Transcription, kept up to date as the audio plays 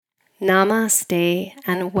Namaste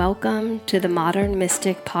and welcome to the Modern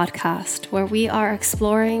Mystic podcast, where we are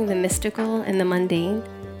exploring the mystical in the mundane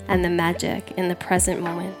and the magic in the present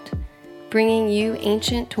moment, bringing you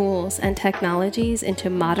ancient tools and technologies into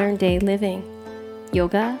modern day living,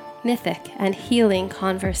 yoga, mythic, and healing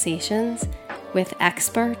conversations with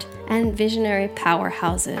expert and visionary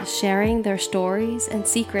powerhouses sharing their stories and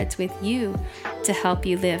secrets with you to help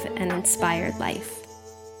you live an inspired life.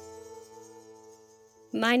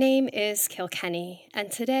 My name is Kilkenny,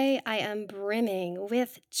 and today I am brimming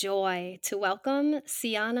with joy to welcome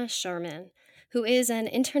Sienna Sherman, who is an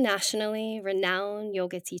internationally renowned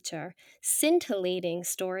yoga teacher, scintillating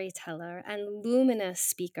storyteller, and luminous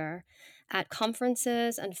speaker at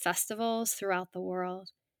conferences and festivals throughout the world.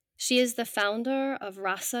 She is the founder of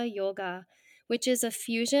Rasa Yoga, which is a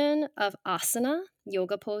fusion of asana,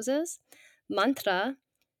 yoga poses, mantra,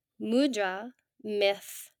 mudra,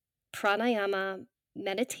 myth, pranayama,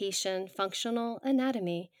 meditation, functional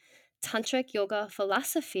anatomy, tantric yoga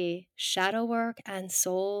philosophy, shadow work, and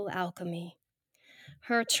soul alchemy.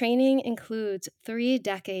 Her training includes 3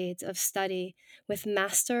 decades of study with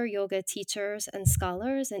master yoga teachers and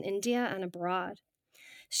scholars in India and abroad.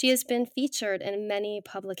 She has been featured in many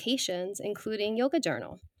publications, including Yoga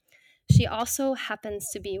Journal. She also happens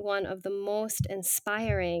to be one of the most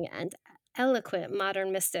inspiring and eloquent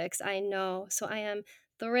modern mystics I know, so I am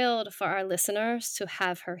thrilled for our listeners to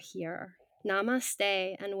have her here.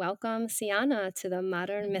 Namaste and welcome, Sienna, to the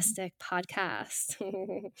Modern Mystic podcast.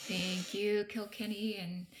 Thank you, Kilkenny,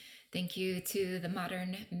 and thank you to the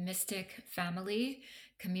Modern Mystic family,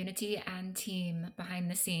 community, and team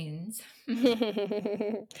behind the scenes.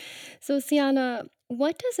 So, Sienna,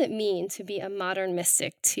 what does it mean to be a modern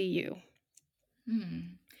mystic to you?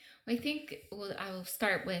 I think I will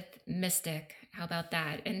start with mystic. How about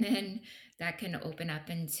that? And then that can open up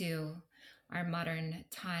into our modern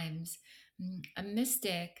times. A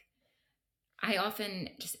mystic, I often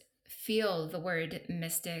just feel the word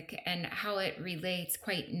mystic and how it relates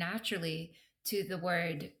quite naturally to the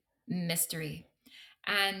word mystery.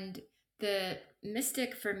 And the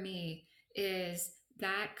mystic for me is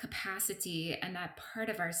that capacity and that part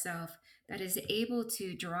of ourself that is able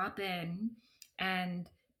to drop in and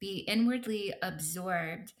be inwardly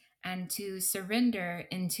absorbed and to surrender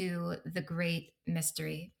into the great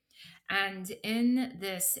mystery. And in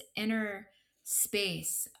this inner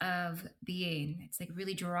space of being, it's like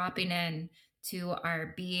really dropping in to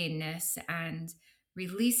our beingness and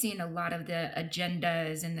releasing a lot of the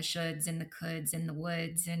agendas and the shoulds and the coulds and the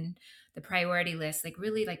woulds and the priority list, like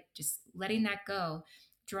really like just letting that go,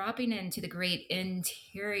 dropping into the great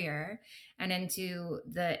interior and into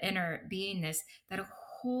the inner beingness, that a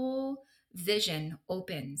whole vision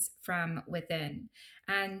opens from within.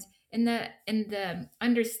 And in the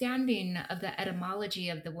understanding of the etymology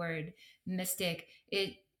of the word mystic,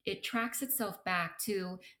 it tracks itself back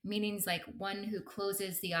to meanings like one who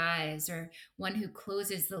closes the eyes, or one who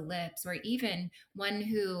closes the lips, or even one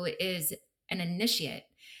who is an initiate.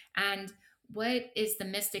 And what is the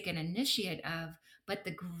mystic an initiate of but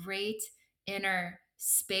the great inner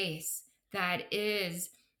space that is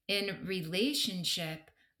in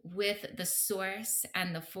relationship with the source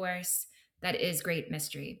and the force that is great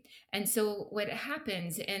mystery. And so, what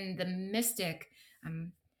happens in the mystic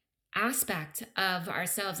um, aspect of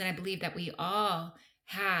ourselves, and I believe that we all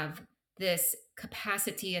have this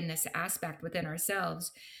capacity and this aspect within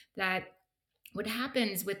ourselves, that what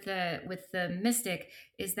happens with the mystic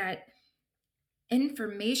is that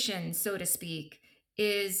information, so to speak,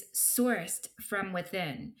 is sourced from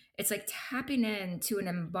within. It's like tapping into an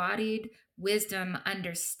embodied wisdom,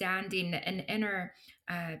 understanding,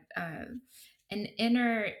 uh, uh, an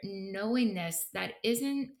inner knowingness that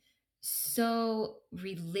isn't so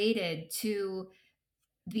related to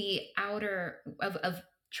the outer of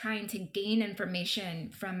trying to gain information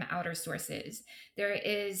from outer sources. There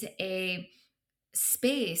is a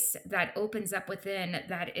space that opens up within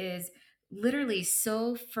that is literally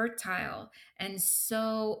so fertile and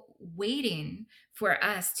so waiting for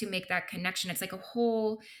us to make that connection. It's like a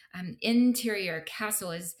whole interior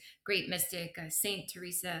castle. Is great mystic Saint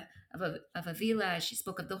Teresa of Avila, she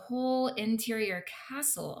spoke of the whole interior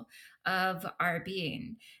castle of our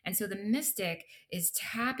being. And so the mystic is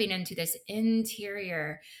tapping into this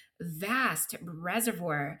interior vast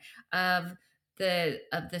reservoir of the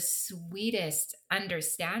sweetest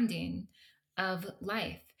understanding of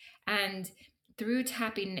life. And through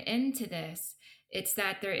tapping into this, it's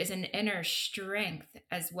that there is an inner strength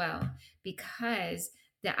as well, because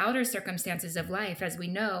the outer circumstances of life, as we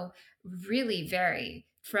know, really vary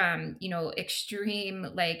from, extreme,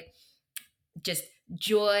 like just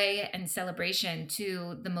joy and celebration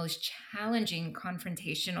to the most challenging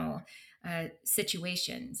confrontational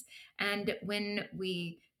situations. And when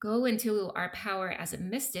we go into our power as a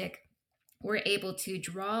mystic, we're able to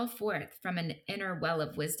draw forth from an inner well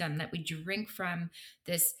of wisdom that we drink from,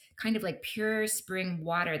 this kind of like pure spring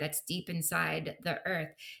water that's deep inside the earth.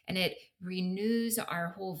 And it renews our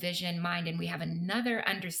whole vision, mind, and we have another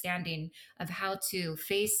understanding of how to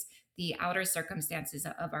face the outer circumstances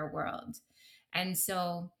of our world. And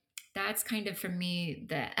so that's kind of for me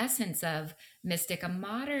the essence of mystic, a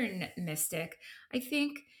modern mystic. I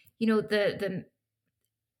think, the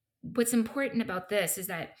what's important about this is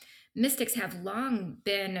that mystics have long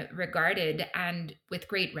been regarded and with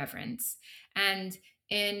great reverence. And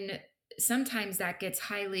in sometimes that gets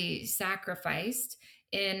highly sacrificed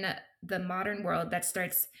in the modern world that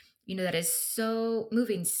starts, that is so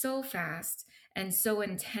moving so fast and so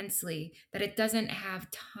intensely that it doesn't have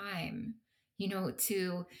time,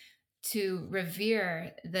 to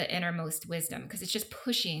revere the innermost wisdom because it's just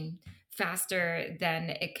pushing faster than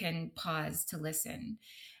it can pause to listen.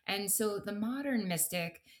 And so the modern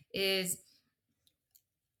mystic is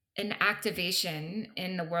an activation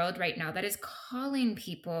in the world right now that is calling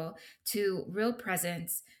people to real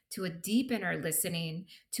presence, to a deep inner listening,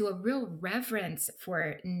 to a real reverence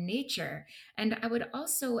for nature. And I would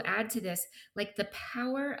also add to this, like the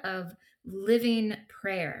power of living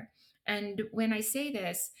prayer. And when I say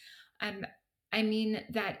this, um, I mean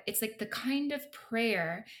that it's like the kind of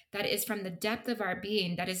prayer that is from the depth of our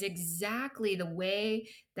being, that is exactly the way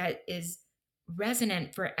that is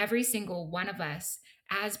resonant for every single one of us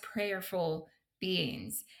as prayerful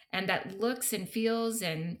beings, and that looks and feels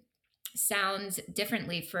and sounds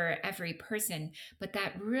differently for every person, but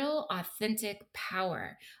that real authentic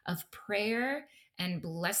power of prayer and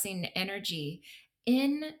blessing energy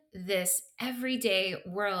in this everyday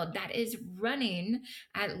world that is running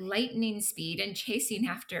at lightning speed and chasing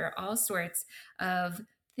after all sorts of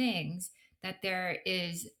things, that there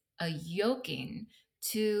is a yoking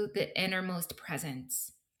to the innermost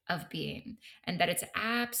presence of being, and that it's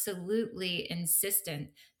absolutely insistent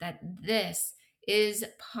that this is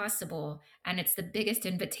possible. And it's the biggest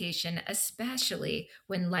invitation, especially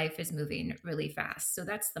when life is moving really fast. So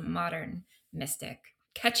that's the modern mystic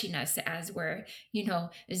catching us as we're,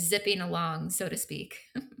 zipping along, so to speak.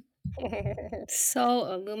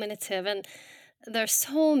 So illuminative. And there's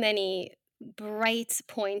so many bright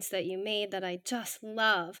points that you made that I just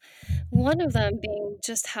love. One of them being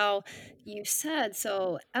just how you said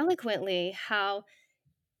so eloquently how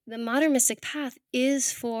the modern mystic path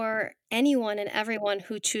is for anyone and everyone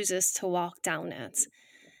who chooses to walk down it.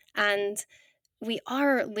 And we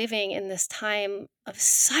are living in this time of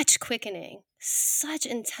such quickening, such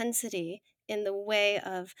intensity in the way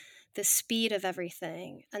of the speed of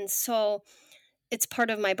everything. And so it's part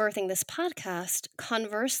of my birthing this podcast.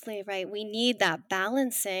 Conversely, right, we need that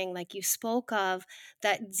balancing, like you spoke of,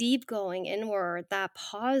 that deep going inward, that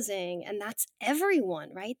pausing, and that's everyone,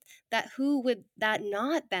 right? That who would that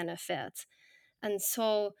not benefit? And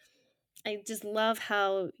so I just love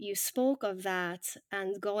how you spoke of that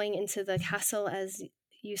and going into the castle, as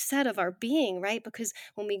you said, of our being, right? Because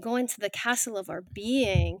when we go into the castle of our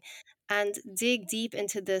being and dig deep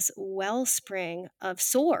into this wellspring of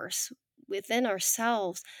source within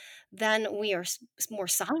ourselves, then we are more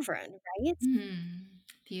sovereign, right?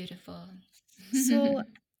 Beautiful. So,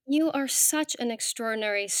 you are such an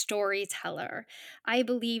extraordinary storyteller. I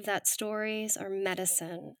believe that stories are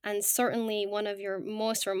medicine, and certainly one of your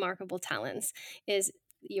most remarkable talents is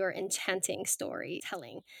your enchanting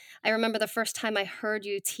storytelling. I remember the first time I heard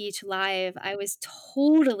you teach live, I was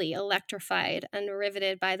totally electrified and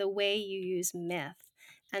riveted by the way you use myth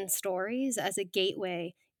and stories as a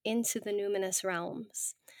gateway into the numinous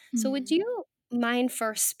realms. So, would Hmm. you mind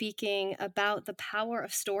first speaking about the power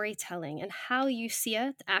of storytelling and how you see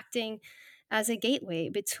it acting as a gateway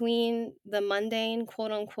between the mundane,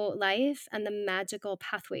 quote unquote, life and the magical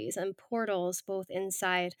pathways and portals both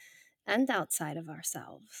inside and outside of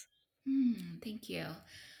ourselves? Thank you.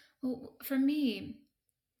 Well, for me,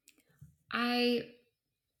 I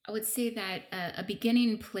I would say that a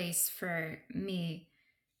beginning place for me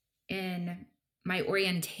in my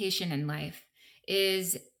orientation in life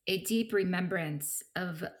is a deep remembrance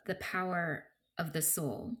of the power of the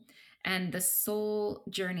soul and the soul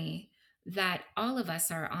journey that all of us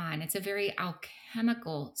are on. It's a very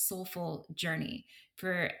alchemical, soulful journey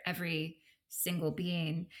for every single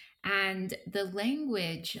being. And the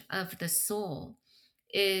language of the soul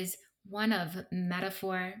is one of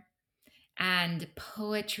metaphor and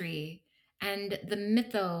poetry and the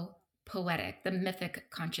mytho poetic, the mythic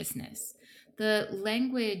consciousness. The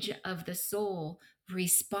language of the soul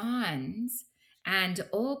responds and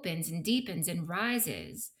opens and deepens and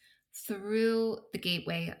rises through the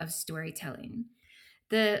gateway of storytelling.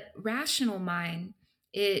 The rational mind,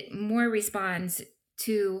 it more responds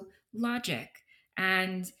to logic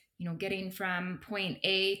and getting from point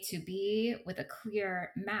A to B with a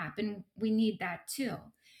clear map, and we need that too.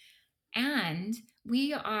 And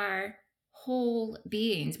we are whole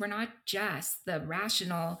beings. We're not just the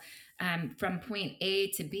rational from point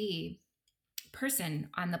A to B person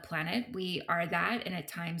on the planet. We are that, and at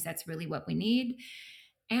times that's really what we need.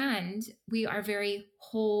 And we are very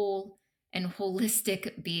whole and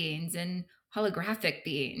holistic beings and holographic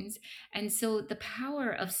beings. And so the power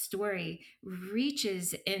of story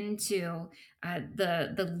reaches into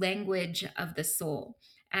the language of the soul.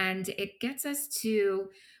 And it gets us to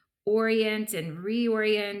orient and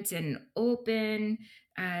reorient and open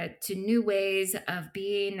to new ways of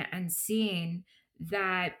being and seeing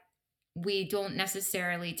that we don't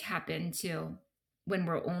necessarily tap into when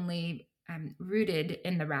we're only rooted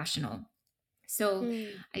in the rational. So Mm.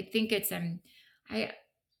 I think it's I'm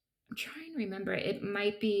trying to remember. It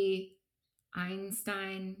might be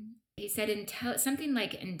Einstein. He said something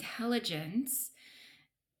like intelligence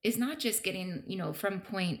is not just getting from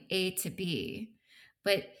point A to B,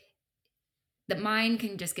 but the mind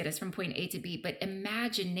can just get us from point A to B, but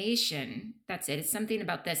imagination, that's it. It's something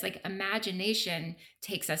about this. Like imagination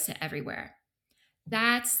takes us to everywhere.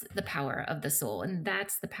 That's the power of the soul, and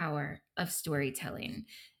that's the power of storytelling.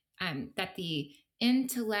 That the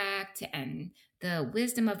intellect and the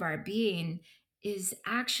wisdom of our being is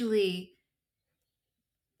actually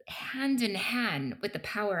hand in hand with the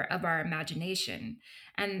power of our imagination.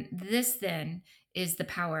 And this then is the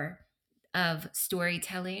power of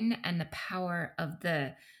storytelling and the power of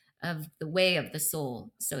the way of the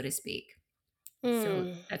soul, so to speak. So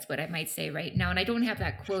Mm. that's what I might say right now. And I don't have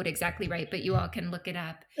that quote exactly right, but you all can look it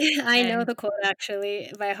up. I know And the quote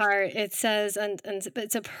actually by heart. It says, and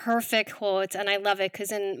it's a perfect quote, and I love it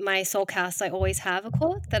because in my soulcast, I always have a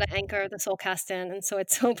quote that I anchor the soulcast in, and so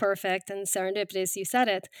it's so perfect and serendipitous. You said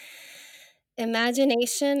it.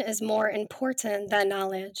 Imagination is more important than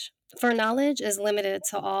knowledge. For knowledge is limited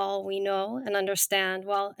to all we know and understand,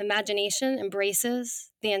 while imagination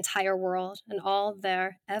embraces the entire world and all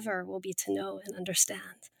there ever will be to know and understand.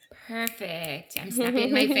 perfect. I'm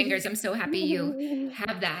snapping my fingers. I'm so happy you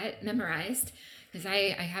have that memorized because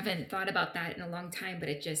I haven't thought about that in a long time, but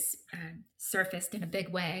it just surfaced in a big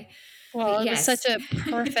way. But Well, it was such yes. a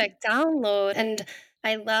perfect download, and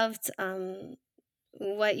I loved,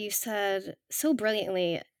 what you said so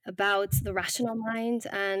brilliantly about the rational mind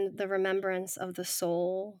and the remembrance of the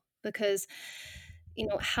soul, because,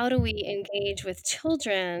 how do we engage with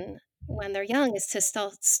children when they're young is to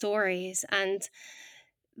tell stories, and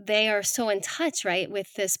they are so in touch, right,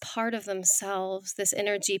 with this part of themselves, this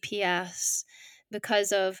inner GPS,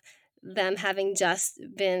 because of them having just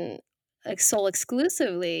been soul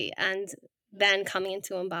exclusively and then coming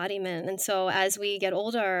into embodiment. And so as we get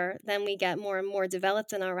older, then we get more and more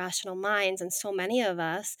developed in our rational minds. And so many of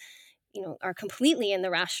us, are completely in the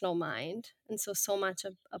rational mind. And so much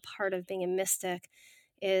of a part of being a mystic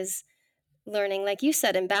is learning, like you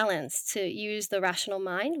said, in balance to use the rational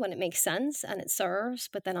mind when it makes sense and it serves,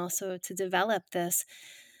 but then also to develop this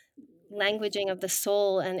languaging of the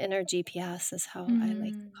soul and inner GPS is how I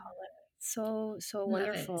like to Mm, call it. So love it.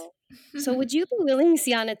 wonderful. So would you be willing,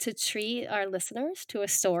 Sienna, to treat our listeners to a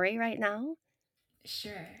story right now?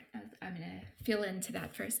 Sure. I'm going to feel into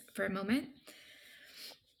that first for a moment.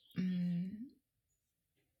 Mm,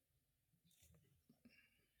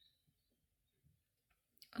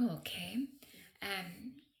 okay.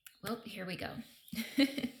 Um, well, here we go.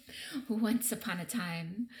 Once upon a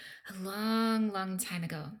time, a long, long time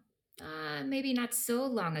ago, maybe not so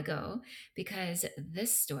long ago, because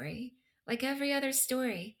this story, like every other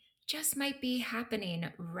story, just might be happening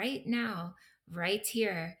right now, right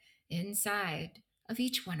here inside of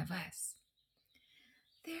each one of us.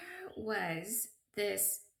 There was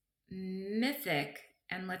this mythic,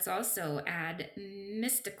 and let's also add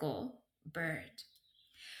mystical bird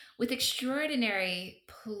with extraordinary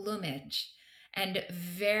plumage and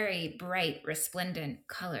very bright, resplendent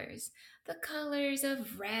colors. The colors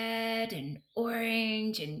of red and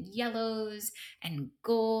orange and yellows and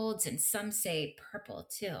golds, and some say purple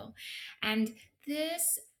too. And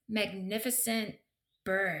this magnificent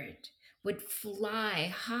bird would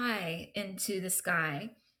fly high into the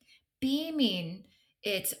sky, beaming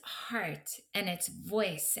its heart and its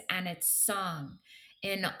voice and its song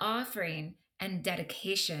in offering and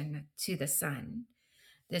dedication to the sun.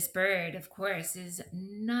 This bird, of course, is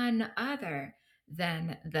none other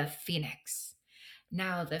than the phoenix.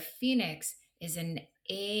 Now, the phoenix is an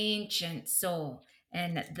ancient soul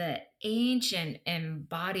and the ancient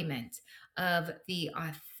embodiment of the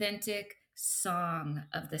authentic song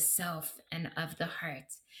of the self and of the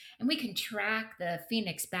heart. And we can track the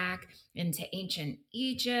phoenix back into ancient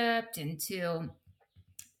Egypt, into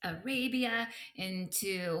Arabia,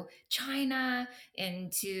 into China,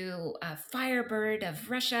 into Firebird of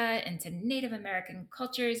Russia, into Native American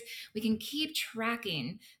cultures. We can keep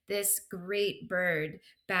tracking this great bird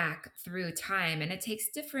back through time, and it takes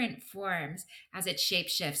different forms as it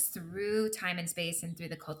shapeshifts through time and space and through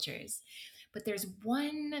the cultures. But there's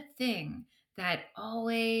one thing that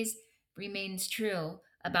always remains true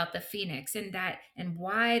about the phoenix, and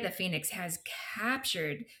why the phoenix has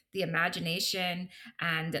captured the imagination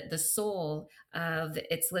and the soul of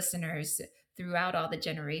its listeners throughout all the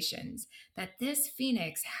generations, that this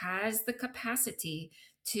phoenix has the capacity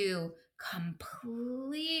to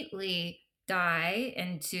completely die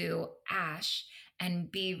into ash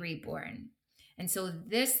and be reborn. And so,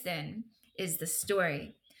 this then is the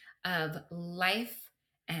story of life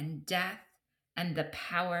and death and the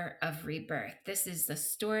power of rebirth. This is the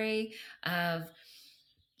story of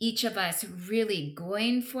each of us really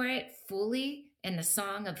going for it fully in the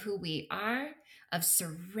song of who we are, of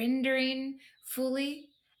surrendering fully,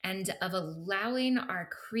 and of allowing our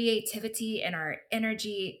creativity and our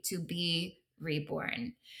energy to be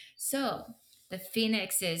reborn. So the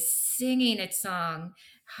phoenix is singing its song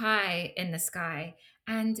high in the sky,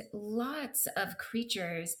 and lots of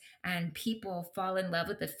creatures and people fall in love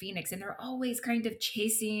with the phoenix, and they're always kind of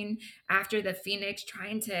chasing after the phoenix,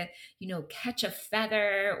 trying to catch a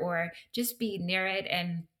feather or just be near it.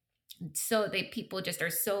 And so they people just are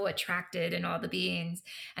so attracted in all the beings,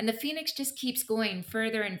 and the phoenix just keeps going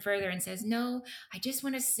further and further and says, no, I just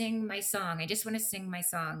want to sing my song, I just want to sing my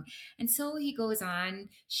song. And so he goes on,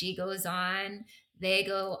 she goes on, they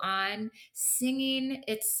go on singing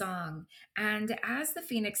its song. And as the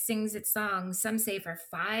phoenix sings its song, some say for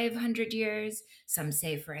 500 years, some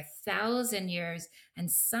say for 1,000 years,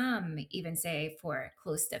 and some even say for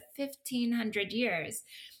close to 1,500 years,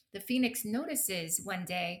 the phoenix notices one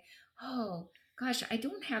day, oh gosh, I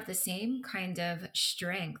don't have the same kind of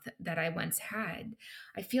strength that I once had.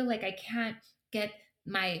 I feel like I can't get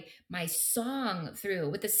my song through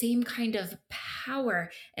with the same kind of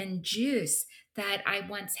power and juice that I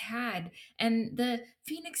once had. And the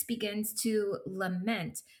phoenix begins to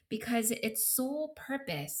lament because its sole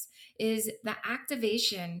purpose is the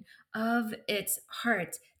activation of its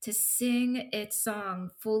heart to sing its song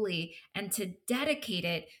fully and to dedicate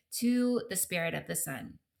it to the spirit of the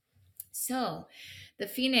sun. So the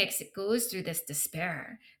phoenix goes through this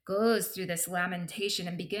despair, goes through this lamentation,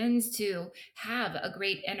 and begins to have a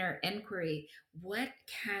great inner inquiry. What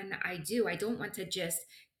can I do? I don't want to just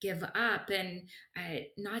give up and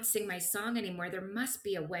not sing my song anymore. There must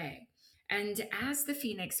be a way. And as the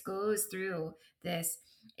phoenix goes through this,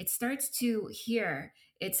 it starts to hear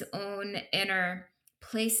its own inner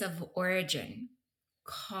place of origin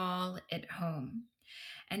call it home.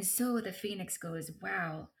 And so the phoenix goes,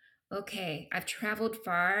 wow, okay, I've traveled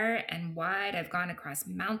far and wide. I've gone across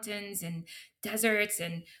mountains and deserts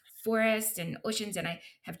and forests and oceans, and I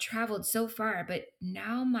have traveled so far, but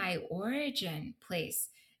now my origin place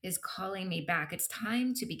is calling me back. It's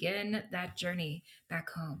time to begin that journey back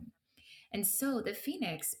home. And so the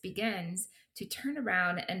phoenix begins to turn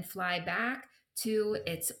around and fly back to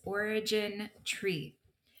its origin tree.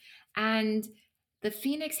 And the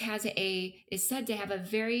phoenix is said to have a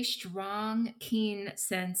very strong, keen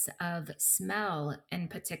sense of smell in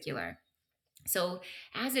particular. So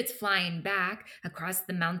as it's flying back across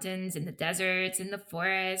the mountains and the deserts and the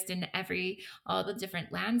forest and all the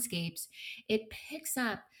different landscapes, it picks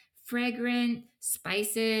up fragrant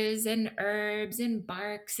spices and herbs and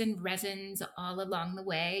barks and resins all along the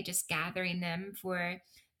way, just gathering them for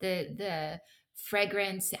the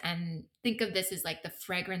fragrance. And think of this as like the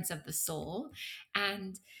fragrance of the soul,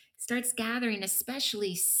 and starts gathering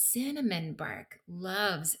especially cinnamon bark,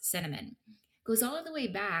 loves cinnamon, goes all the way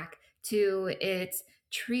back to its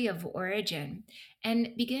tree of origin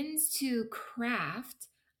and begins to craft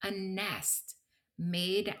a nest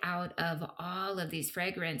made out of all of these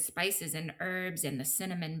fragrant spices and herbs and the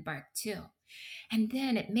cinnamon bark too. And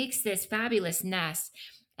then it makes this fabulous nest,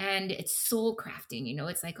 and it's soul crafting.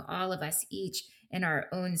 It's like all of us each in our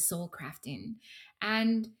own soul crafting.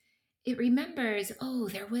 And it remembers, oh,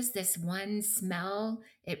 there was this one smell.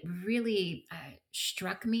 It really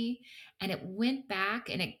struck me. And it went back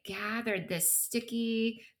and it gathered this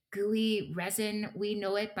sticky, gooey resin. We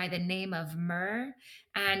know it by the name of myrrh.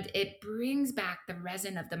 And it brings back the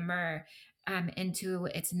resin of the myrrh into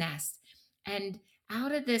its nest. And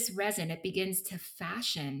out of this resin, it begins to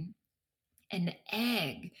fashion an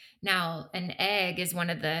egg. Now, an egg is one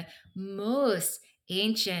of the most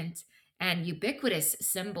ancient and ubiquitous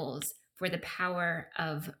symbols for the power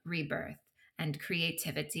of rebirth and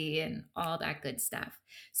creativity and all that good stuff.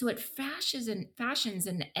 So it fashions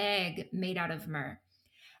an egg made out of myrrh.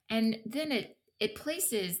 And then it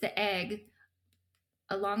places the egg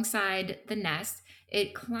alongside the nest.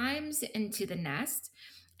 It climbs into the nest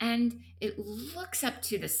and it looks up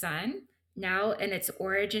to the sun now in its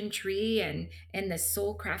origin tree and in the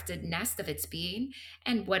soul crafted nest of its being.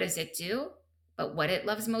 And what does it do? But what it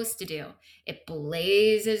loves most to do, it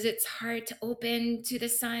blazes its heart open to the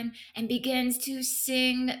sun and begins to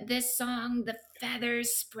sing this song, the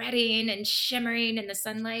feathers spreading and shimmering in the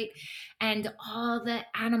sunlight, and all the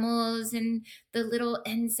animals and the little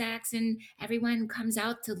insects and everyone comes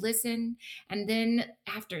out to listen. And then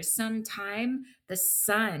after some time, the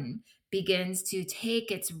sun begins to take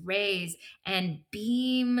its rays and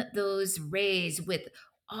beam those rays with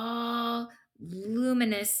all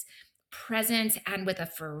luminous presence and with a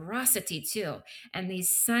ferocity too. And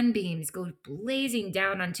these sunbeams go blazing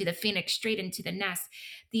down onto the phoenix straight into the nest.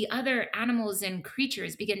 The other animals and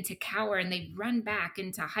creatures begin to cower and they run back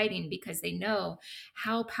into hiding because they know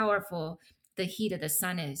how powerful the heat of the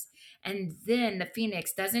sun is. And then the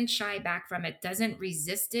phoenix doesn't shy back from it, doesn't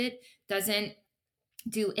resist it, doesn't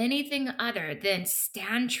do anything other than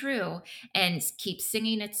stand true and keep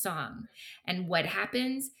singing its song. And what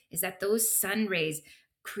happens is that those sun rays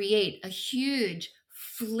create a huge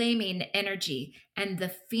flaming energy, and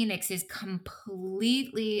the phoenix is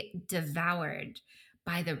completely devoured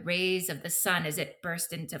by the rays of the sun as it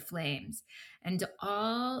bursts into flames. And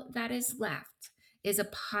all that is left is a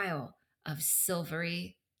pile of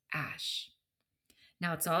silvery ash.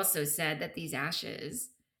 Now, it's also said that these ashes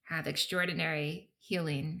have extraordinary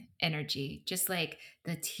healing energy, just like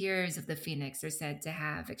the tears of the phoenix are said to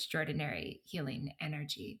have extraordinary healing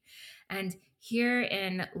energy. And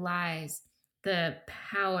herein lies the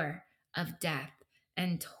power of death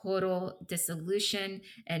and total dissolution,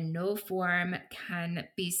 and no form can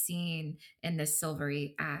be seen in the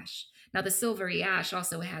silvery ash. Now, the silvery ash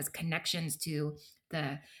also has connections to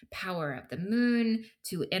the power of the moon,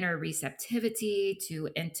 to inner receptivity, to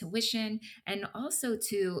intuition, and also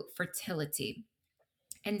to fertility.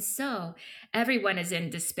 And so everyone is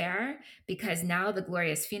in despair because now the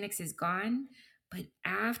glorious phoenix is gone. But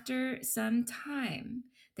after some time,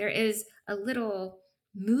 there is a little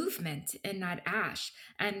movement in that ash,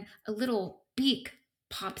 and a little beak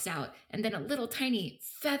pops out, and then a little tiny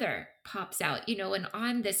feather pops out, and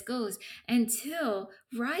on this goes until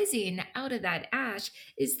rising out of that ash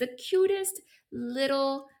is the cutest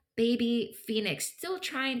little baby phoenix, still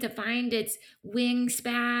trying to find its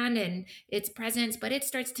wingspan and its presence, but it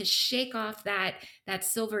starts to shake off that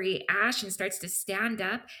silvery ash and starts to stand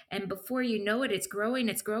up. And before you know it, it's growing,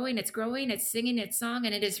 it's growing, it's growing, it's singing its song,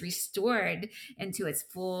 and it is restored into its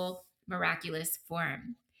full miraculous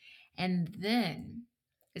form. And then,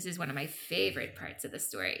 this is one of my favorite parts of the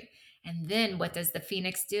story. And then what does the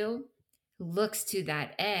phoenix do? Looks to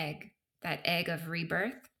that egg of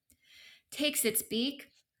rebirth, takes its beak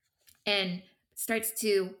and starts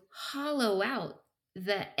to hollow out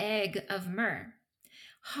the egg of myrrh,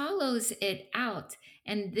 hollows it out,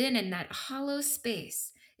 and then in that hollow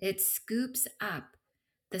space, it scoops up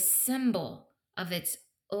the symbol of its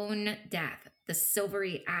own death, the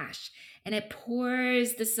silvery ash, and it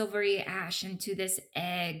pours the silvery ash into this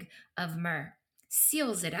egg of myrrh,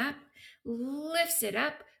 seals it up, lifts it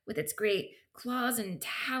up with its great claws and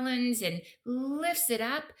talons, and lifts it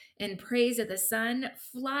up in praise of the sun,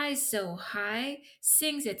 flies so high,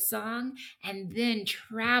 sings its song, and then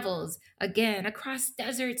travels again across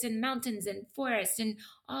deserts and mountains and forests and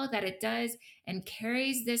all that it does, and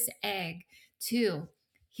carries this egg to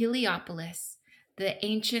Heliopolis, the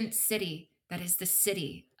ancient city that is the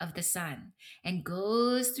city of the sun, and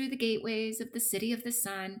goes through the gateways of the city of the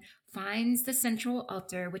sun, finds the central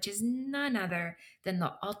altar, which is none other than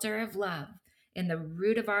the altar of love in the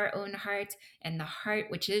root of our own heart, and the heart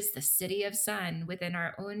which is the city of sun within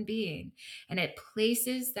our own being. And it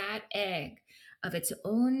places that egg of its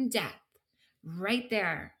own death right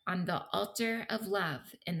there on the altar of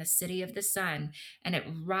love in the city of the sun, and it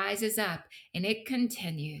rises up and it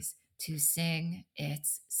continues to sing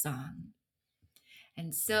its song.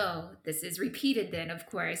 And so this is repeated then, of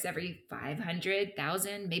course, every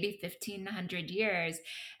 500,000, maybe 1,500 years.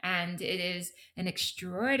 And it is an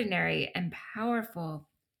extraordinary and powerful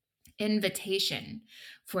invitation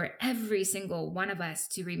for every single one of us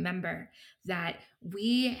to remember that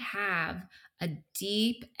we have a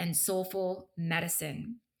deep and soulful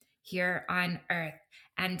medicine here on earth.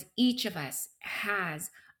 And each of us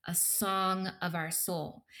has a song of our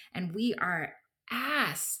soul. And we are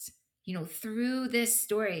asked, through this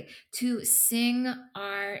story to sing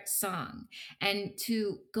our song and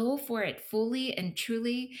to go for it fully and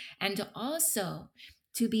truly, and to also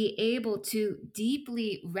to be able to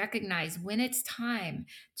deeply recognize when it's time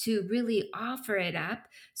to really offer it up,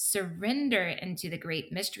 surrender into the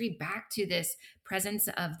great mystery, back to this presence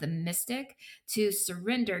of the mystic, to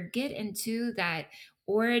surrender, get into that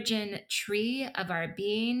origin tree of our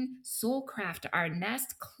being, soul craft our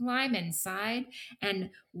nest, climb inside and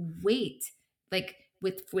wait, like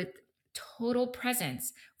with total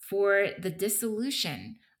presence for the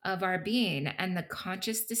dissolution of our being and the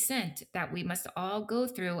conscious descent that we must all go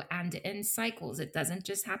through, and in cycles. It doesn't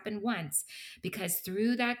just happen once, because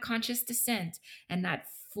through that conscious descent and that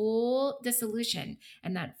full dissolution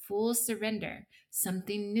and that full surrender,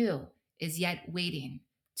 something new is yet waiting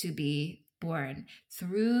to be born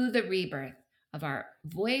through the rebirth of our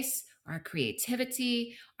voice, our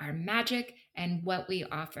creativity, our magic, and what we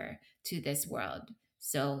offer to this world.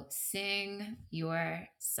 So sing your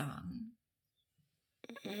song.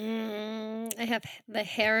 I have the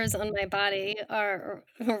hairs on my body are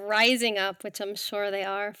rising up, which I'm sure they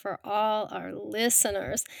are for all our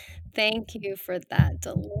listeners. Thank you for that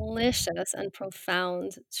delicious and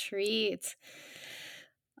profound treat.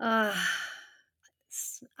 Ah,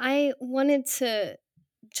 I wanted to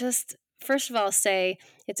just first of all say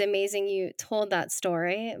it's amazing you told that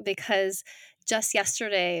story, because just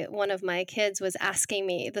yesterday one of my kids was asking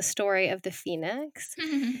me the story of the phoenix.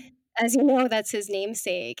 As you know, that's his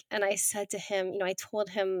namesake. And I said to him, I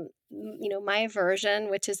told him, my version,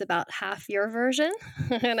 which is about half your version.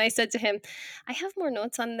 And I said to him, I have more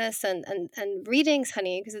notes on this and readings,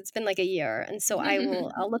 honey, because it's been like a year. And so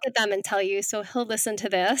I'll look at them and tell you. So he'll listen to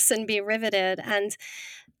this and be riveted. And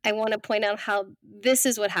I want to point out how this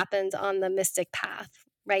is what happens on the mystic path,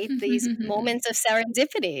 right? These moments of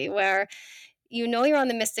serendipity where you're on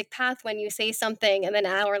the mystic path when you say something and then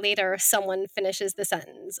an hour later someone finishes the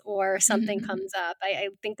sentence or something comes up. I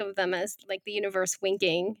think of them as like the universe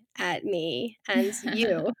winking at me and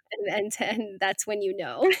you, and that's when you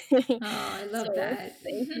know. Oh, I love So that.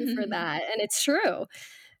 thank you for that. And it's true.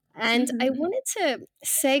 And I wanted to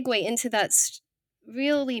segue into that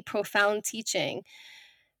really profound teaching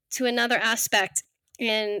to another aspect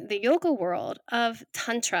in the yoga world of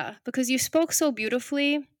Tantra, because you spoke so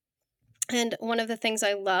beautifully. And one of the things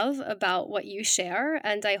I love about what you share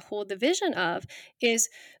and I hold the vision of is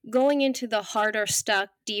going into the harder,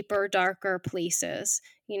 stuck, deeper, darker places.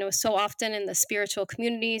 So often in the spiritual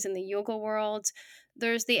communities, in the yoga world,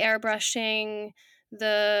 there's the airbrushing,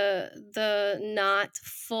 the not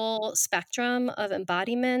full spectrum of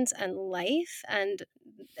embodiment and life, and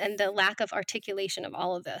the lack of articulation of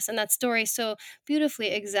all of this. And that story so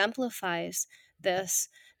beautifully exemplifies this,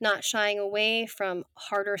 not shying away from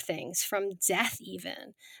harder things, from death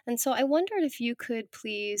even. And so I wondered if you could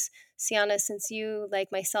please, Sienna, since you,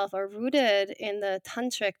 like myself, are rooted in the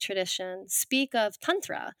tantric tradition, speak of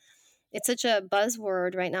Tantra. It's such a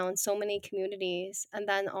buzzword right now in so many communities. And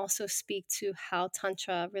then also speak to how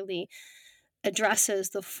Tantra really addresses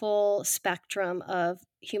the full spectrum of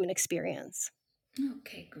human experience.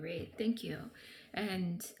 Okay, great. Thank you.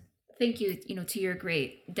 And thank you, to your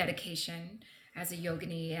great dedication as a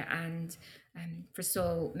yogini, and for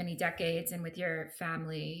so many decades, and with your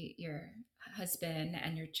family, your husband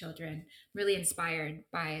and your children. Really inspired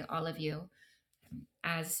by all of you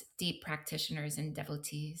as deep practitioners and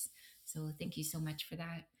devotees. So thank you so much for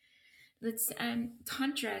that. Let's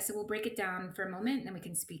Tantra. So we'll break it down for a moment, and then we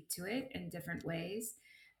can speak to it in different ways.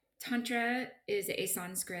 Tantra is a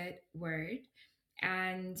Sanskrit word,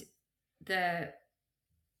 and the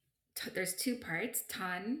there's two parts,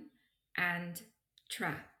 tan and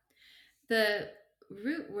tra. The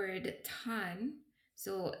root word tan,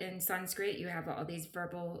 so in Sanskrit you have all these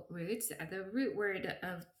verbal roots.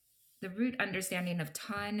 The root understanding of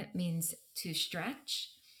tan means to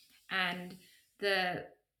stretch, and the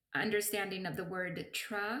understanding of the word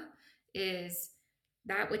tra is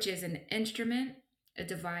that which is an instrument, a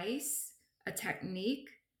device, a technique,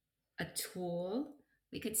 a tool,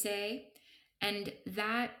 we could say, and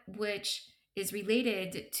that which is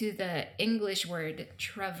related to the English word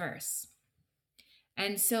traverse.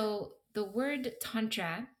 And so the word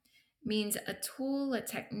Tantra means a tool, a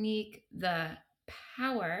technique, the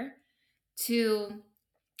power to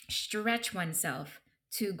stretch oneself,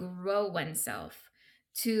 to grow oneself,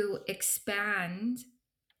 to expand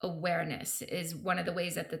awareness is one of the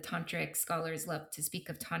ways that the tantric scholars love to speak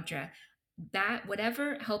of Tantra. That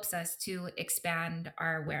whatever helps us to expand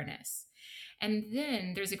our awareness. And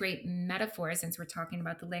then there's a great metaphor, since we're talking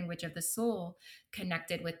about the language of the soul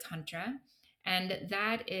connected with Tantra, and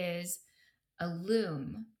that is a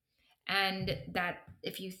loom. And that,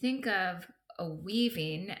 if you think of a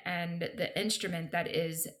weaving and the instrument that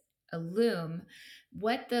is a loom,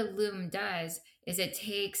 what the loom does is it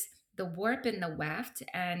takes the warp and the weft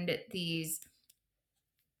and these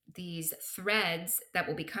threads that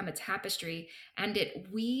will become a tapestry, and it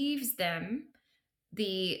weaves them,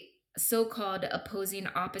 the so-called opposing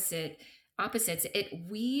opposites, it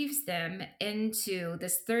weaves them into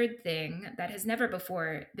this third thing that has never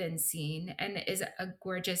before been seen, and is a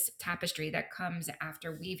gorgeous tapestry that comes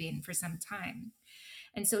after weaving for some time.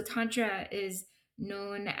 And so Tantra is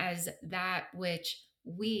known as that which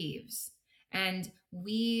weaves, and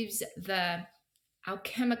weaves the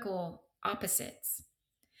alchemical opposites.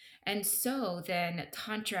 And so then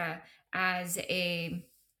Tantra, as a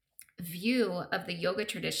view of the yoga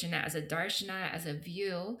tradition, as a darshana, as a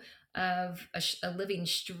view of a living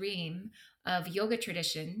stream of yoga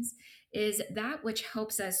traditions, is that which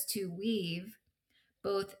helps us to weave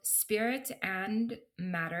both spirit and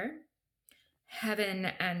matter, heaven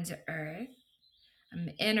and earth,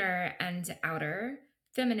 inner and outer,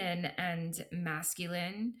 feminine and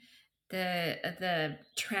masculine, the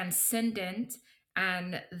transcendent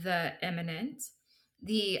and the immanent,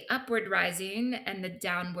 the upward rising and the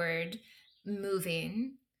downward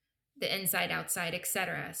moving, the inside outside,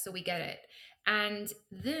 etc. So we get it. And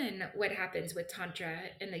then what happens with Tantra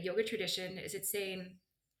in the yoga tradition is it's saying,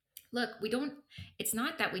 look, we don't, it's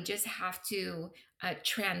not that we just have to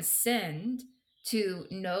transcend to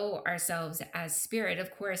know ourselves as spirit.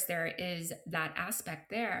 Of course, there is that aspect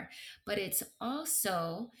there, but it's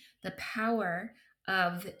also the power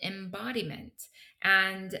of embodiment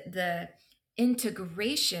and the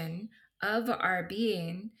integration of our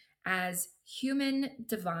being as human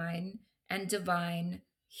divine and divine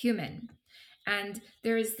human. And uh,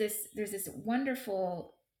 there's this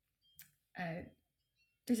wonderful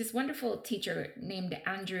teacher named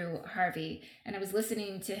Andrew Harvey, and I was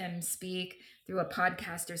listening to him speak through a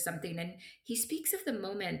podcast or something, and he speaks of the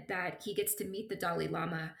moment that he gets to meet the Dalai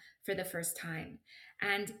Lama for the first time.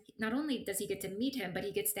 And not only does he get to meet him, but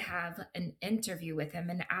he gets to have an interview with him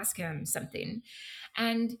and ask him something.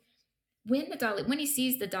 And when he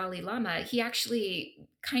sees the Dalai Lama, he actually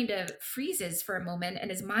kind of freezes for a moment and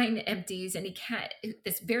his mind empties, and he can't,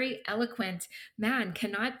 this very eloquent man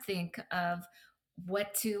cannot think of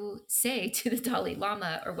what to say to the Dalai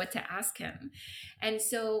Lama or what to ask him. And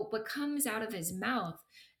so what comes out of his mouth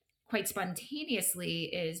quite spontaneously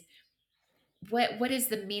is, what is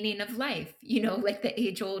the meaning of life, like the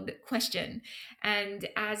age old question. And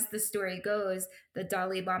as the story goes, the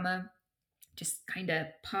Dalai Lama just kind of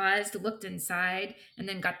paused, looked inside, and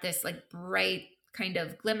then got this like bright kind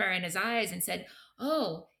of glimmer in his eyes and said,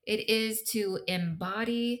 oh, it is to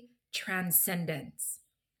embody transcendence.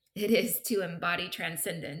 It is to embody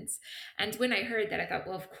transcendence. And when I heard that, I thought,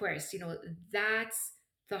 well, of course, that's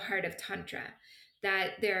the heart of Tantra,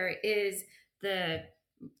 that there is the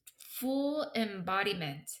full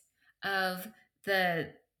embodiment of the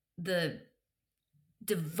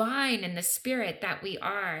divine and the spirit that we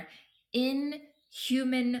are in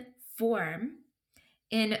human form,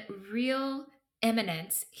 in real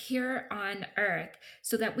eminence here on earth,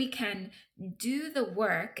 so that we can do the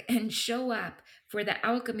work and show up for the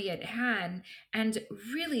alchemy at hand and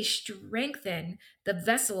really strengthen the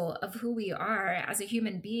vessel of who we are as a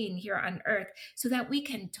human being here on earth, so that we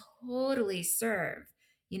can totally serve,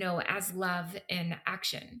 as love in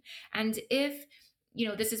action. And if,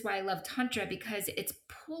 this is why I love Tantra, because it's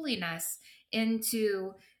pulling us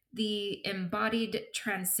into the embodied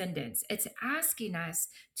transcendence. It's asking us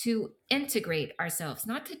to integrate ourselves,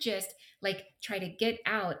 not to just like try to get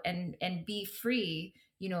out and be free,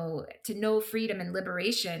 to know freedom and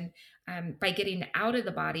liberation by getting out of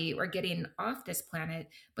the body or getting off this planet,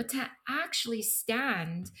 but to actually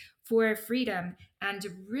stand for freedom and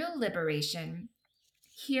real liberation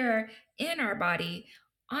here in our body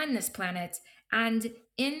on this planet, and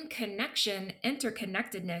in connection,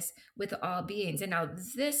 interconnectedness with all beings. And now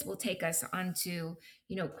this will take us onto,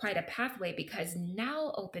 quite a pathway, because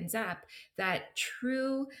now opens up that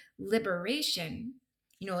true liberation,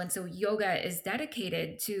 and so yoga is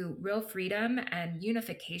dedicated to real freedom and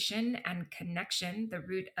unification and connection, the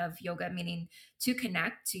root of yoga meaning to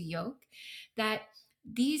connect, to yoke, that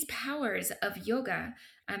these powers of yoga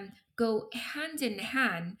go hand in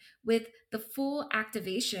hand with the full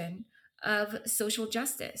activation of social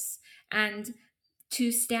justice, and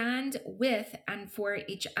to stand with and for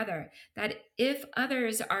each other. That if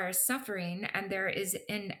others are suffering and there is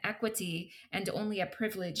inequity and only a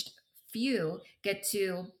privileged few get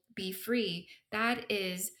to be free, that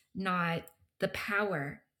is not the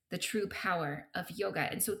power, the true power of yoga.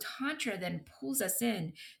 And so Tantra then pulls us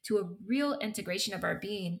in to a real integration of our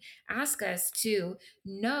being, ask us to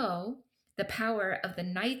know the power of the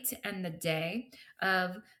night and the day,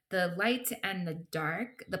 of the light and the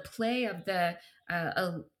dark, the play of the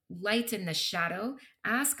light and the shadow.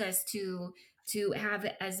 Ask us to have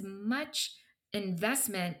as much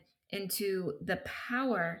investment into the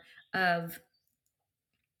power of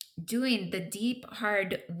doing the deep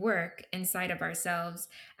hard work inside of ourselves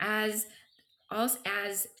as also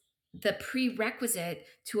as the prerequisite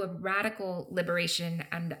to a radical liberation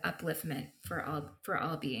and upliftment for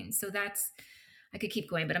all beings. So that's, I could keep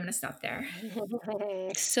going, but I'm going to stop there.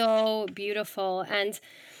 So beautiful. And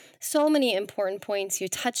so many important points you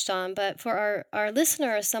touched on. But for our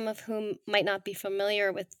listeners, some of whom might not be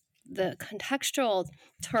familiar with the contextual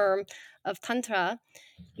term of Tantra,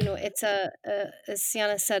 it's as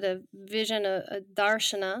Sienna said, a vision, a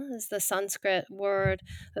darshana is the Sanskrit word,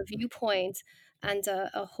 a viewpoint, and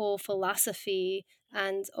a whole philosophy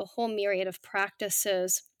and a whole myriad of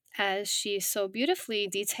practices, as she so beautifully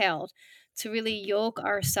detailed, to really yoke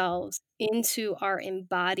ourselves into our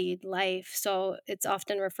embodied life. So it's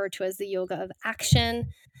often referred to as the yoga of action,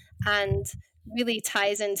 and really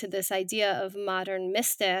ties into this idea of modern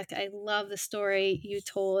mystic. I love the story you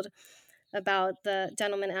told about the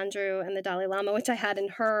gentleman Andrew and the Dalai Lama, which I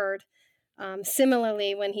hadn't heard.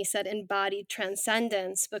 Similarly, when he said embodied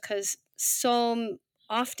transcendence, because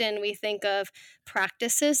often we think of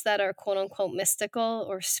practices that are quote unquote mystical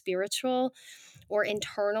or spiritual or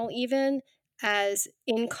internal, even as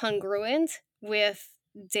incongruent with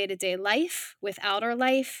day to day life, with outer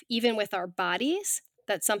life, even with our bodies,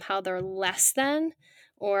 that somehow they're less than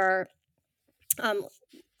or um,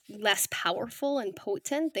 less powerful and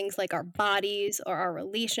potent, things like our bodies or our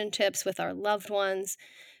relationships with our loved ones.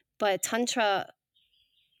 But Tantra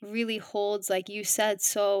really holds, like you said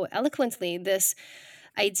so eloquently, this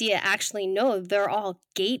idea actually, no, they're all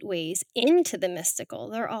gateways into the mystical.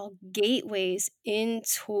 They're all gateways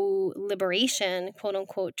into liberation, quote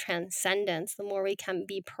unquote, transcendence. The more we can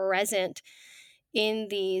be present in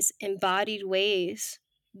these embodied ways,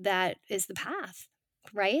 that is the path,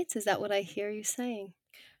 right? Is that what I hear you saying?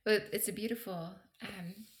 But it's a beautiful,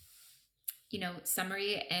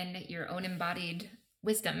 summary and your own embodied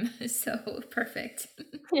wisdom. So perfect.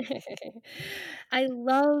 I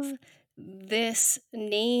love this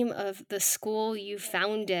name of the school you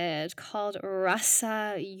founded called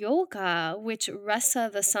Rasa Yoga, which rasa,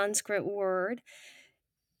 the Sanskrit word,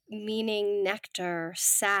 meaning nectar,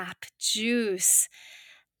 sap, juice.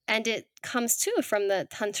 And it comes too from the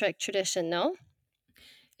tantric tradition, no?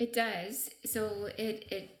 It does. So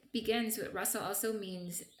it begins with rasa also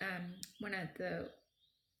means one of the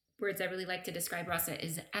words I really like to describe rasa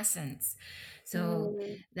is essence. So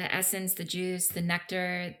Mm. the essence, the juice, the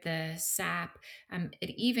nectar, the sap. It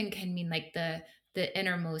even can mean like the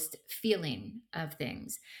innermost feeling of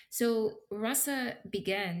things. So rasa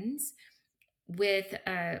begins with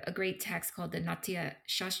a great text called the Natya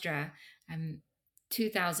Shastra, um,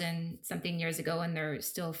 2000 something years ago, and they're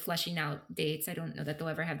still fleshing out dates. I don't know that they'll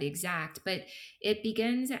ever have the exact, but it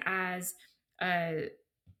begins as uh,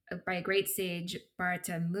 by a great sage,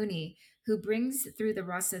 Bharata Muni, who brings through the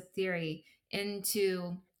rasa theory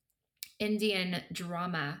into Indian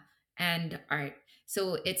drama and art.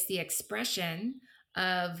 So it's the expression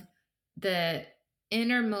of the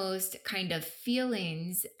innermost kind of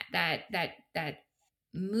feelings that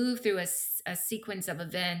move through a sequence of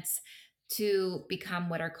events to become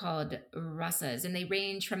what are called rasas, and they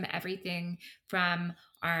range from everything from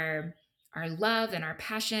our love and our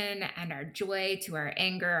passion and our joy to our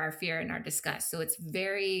anger, our fear, and our disgust. So it's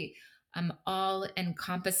very all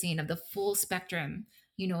encompassing of the full spectrum,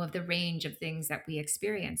 of the range of things that we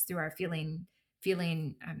experience through our feeling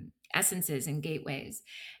essences and gateways.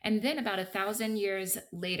 And then about 1,000 years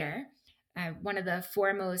later, one of the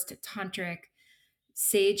foremost tantric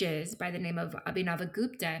sages by the name of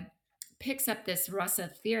Abhinavagupta picks up this rasa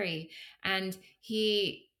theory, and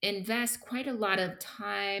he invests quite a lot of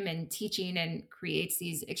time and teaching and creates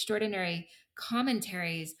these extraordinary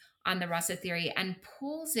commentaries on the rasa theory and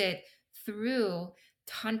pulls it through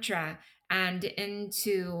tantra and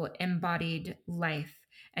into embodied life.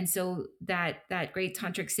 And so that great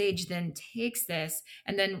tantric sage then takes this,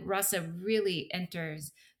 and then rasa really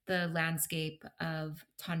enters the landscape of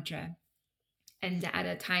tantra, and at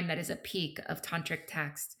a time that is a peak of tantric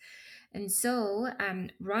text. And so,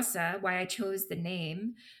 rasa, why I chose the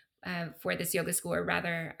name for this yoga school, or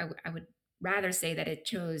rather, I would rather say that it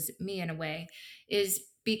chose me in a way, is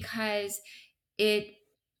because it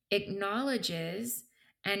acknowledges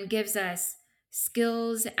and gives us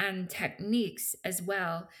skills and techniques as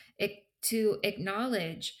well to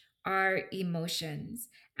acknowledge our emotions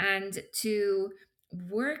and to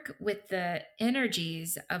work with the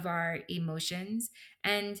energies of our emotions.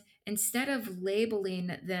 And instead of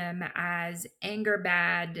labeling them as anger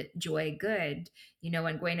bad, joy good,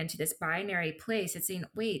 and going into this binary place, it's saying,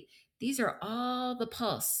 wait, these are all the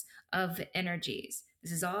pulse of energies.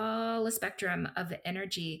 This is all a spectrum of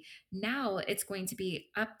energy. Now it's going to be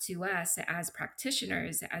up to us as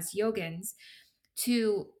practitioners, as yogins,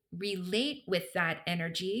 to relate with that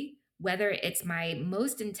energy, whether it's my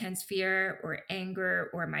most intense fear or anger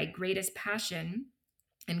or my greatest passion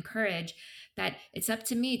and courage, that it's up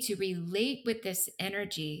to me to relate with this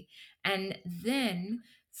energy. And then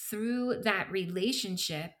through that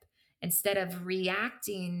relationship, instead of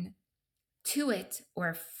reacting to it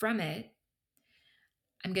or from it,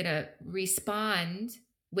 I'm going to respond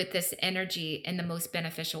with this energy in the most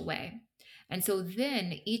beneficial way. And so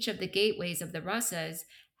then each of the gateways of the rasas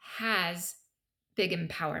has big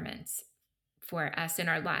empowerments for us in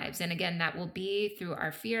our lives. And again, that will be through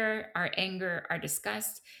our fear, our anger, our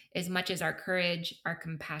disgust, as much as our courage, our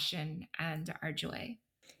compassion, and our joy.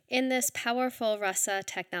 In this powerful rasa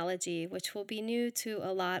technology, which will be new to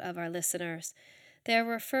a lot of our listeners, there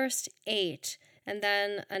were first 8 and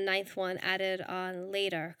then a ninth one added on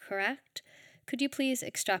later, correct? Could you please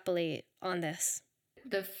extrapolate on this?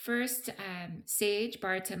 The first sage,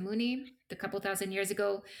 Bharata Muni, a couple thousand years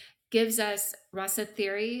ago, gives us rasa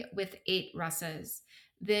theory with 8 rasas.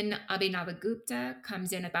 Then Abhinavagupta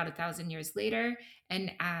comes in about 1,000 years later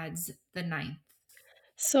and adds the ninth.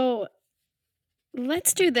 So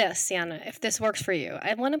let's do this, Sienna, if this works for you.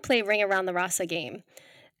 I want to play Ring Around the Rasa game.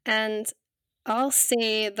 And I'll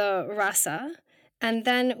say the rasa. And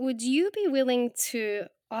then would you be willing to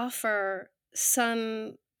offer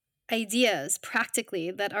some ideas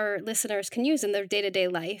practically that our listeners can use in their day to day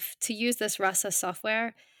life to use this rasa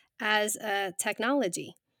software as a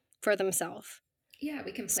technology for themselves? Yeah,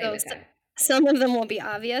 we can play So with that. some of them will be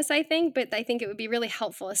obvious, I think, but I think it would be really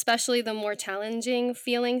helpful, especially the more challenging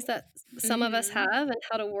feelings that some of us have Hmm. and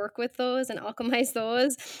how to work with those and alchemize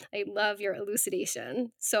those. I love your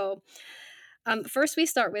elucidation. So, first we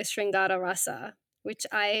start with Shringara Rasa, which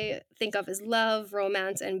I think of as love,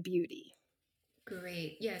 romance, and beauty.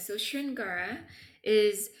 Great. Yeah. So Shringara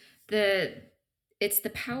is the it's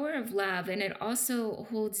the power of love, and it also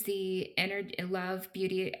holds the energy, love,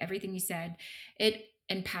 beauty, everything you said, it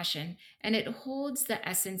and passion, and it holds the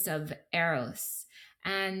essence of eros,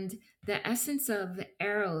 and the essence of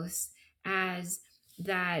eros as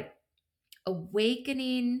that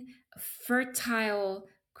awakening, fertile,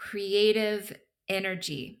 creative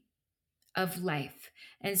energy of life.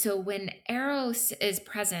 And so when eros is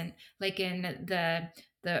present, like in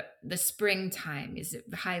the springtime is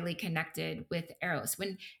highly connected with eros.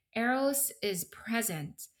 When eros is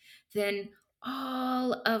present, then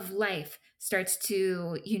all of life starts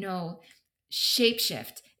to,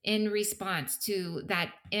 shapeshift in response to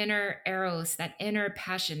that inner eros, that inner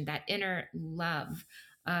passion, that inner love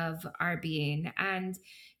of our being. And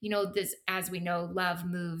this, as we know, love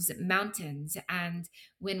moves mountains. And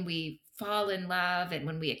when we fall in love and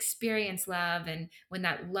when we experience love and when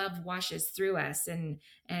that love washes through us and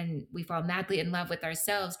we fall madly in love with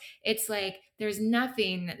ourselves, it's like there's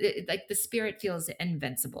nothing, like the spirit feels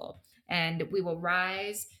invincible, and we will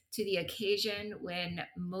rise to the occasion when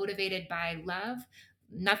motivated by love,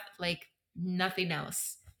 not like nothing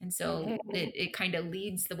else. And so it kind of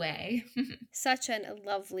leads the way. Such a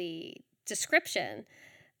lovely description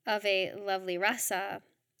of a lovely rasa.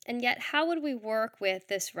 And yet, how would we work with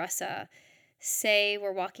this rasa? Say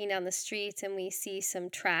we're walking down the street and we see some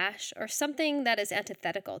trash or something that is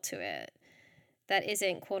antithetical to it, that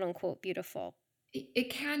isn't quote unquote beautiful. It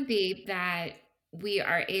can be that we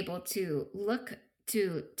are able to look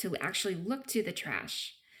to actually look to the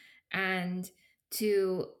trash and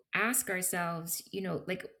to ask ourselves,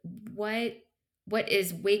 like what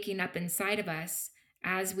is waking up inside of us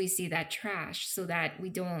as we see that trash, so that we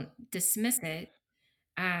don't dismiss it,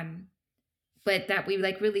 um but that we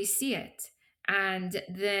like really see it. And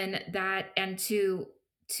then that, and to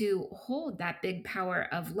hold that big power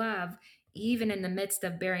of love even in the midst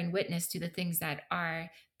of bearing witness to the things that are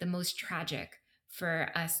the most tragic for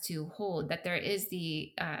us to hold, that there is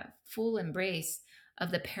the full embrace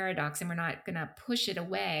of the paradox, and we're not going to push it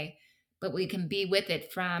away, but we can be with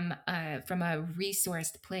it from a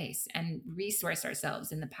resourced place and resource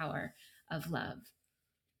ourselves in the power of love.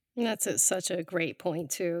 Such a great point,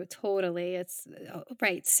 too. Totally. It's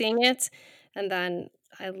right. Seeing it, and then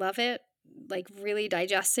I love it, like really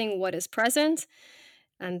digesting what is present.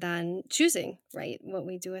 and then choosing, right, what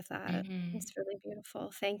we do with that. Hmm. It's really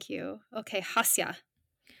beautiful. Thank you. Okay, Hasya.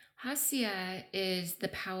 Hasya is the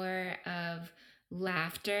power of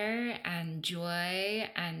laughter and joy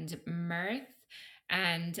and mirth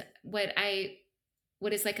and what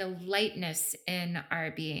is like a lightness in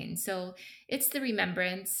our being. So it's the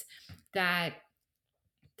remembrance that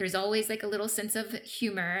there's always like a little sense of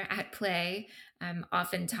humor at play,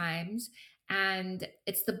 oftentimes. And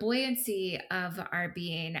it's the buoyancy of our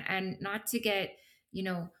being, and not to get, you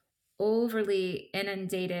know, overly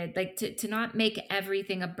inundated, like to not make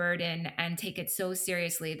everything a burden and take it so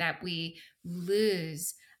seriously that we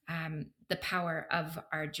lose the power of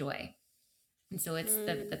our joy. And so it's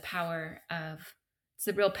the Mm. power of it's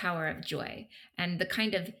the real power of joy and the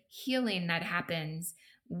kind of healing that happens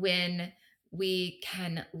when we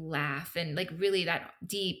can laugh and like really that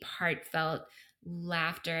deep heartfelt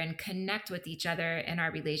laughter and connect with each other in our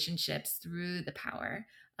relationships through the power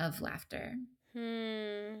of laughter.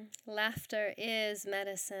 Laughter is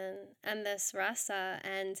medicine, and this rasa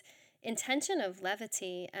and intention of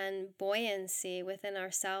levity and buoyancy within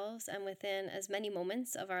ourselves and within as many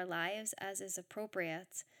moments of our lives as is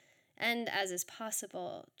appropriate and as is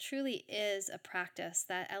possible truly is a practice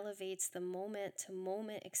that elevates the moment to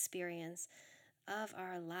moment experience of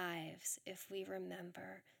our lives if we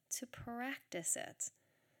remember to practice it.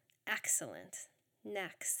 Excellent.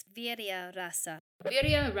 Next, Virya Rasa.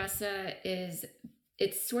 Virya rasa is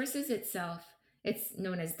it sources itself. It's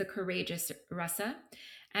known as the courageous rasa,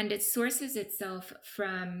 and it sources itself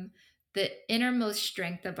from the innermost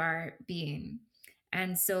strength of our being.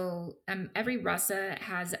 And so every rasa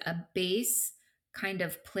has a base kind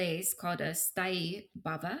of place called a sthai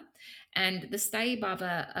bhava, and the sthai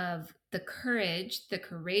bhava of the courage, the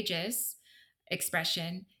courageous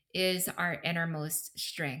expression, is our innermost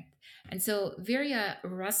strength. And so Virya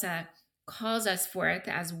rasa calls us forth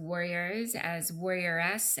as warriors, as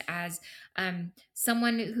warrioress, as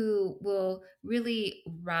someone who will really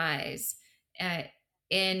rise uh,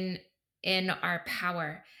 in our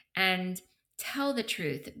power and tell the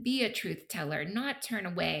truth, be a truth teller, not turn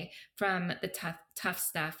away from the tough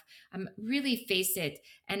stuff. Really face it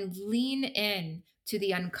and lean in to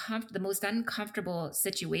the most uncomfortable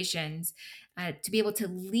situations, to be able to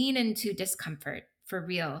lean into discomfort for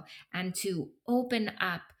real and to open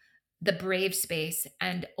up the brave space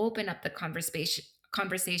and open up the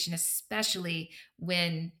conversation, especially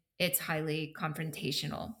when it's highly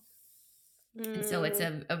confrontational. And so it's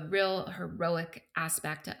Mm. a real heroic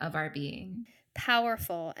aspect of our being.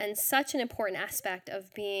 Powerful and such an important aspect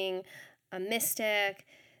of being a mystic,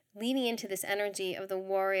 leaning into this energy of the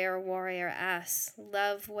warrior-s.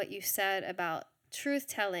 Love what you said about truth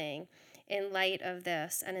telling in light of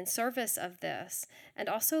this and in service of this, and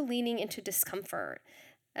also leaning into discomfort.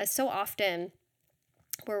 As so often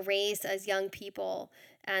we're raised as young people,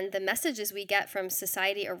 and the messages we get from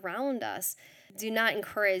society around us do not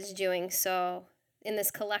encourage doing so in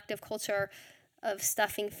this collective culture of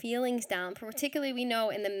stuffing feelings down. Particularly, we know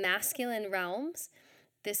in the masculine realms,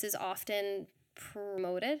 this is often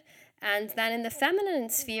promoted. And then in the feminine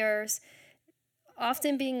spheres,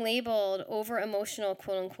 often being labeled over emotional,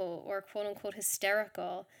 quote unquote, or quote unquote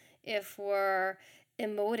hysterical if we're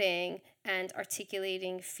emoting and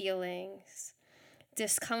articulating feelings.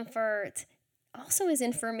 Discomfort also is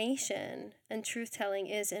information, and truth telling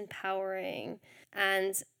is empowering.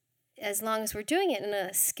 And as long as we're doing it in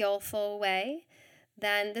a skillful way,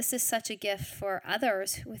 then this is such a gift for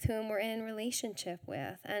others with whom we're in relationship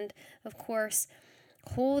with. And of course,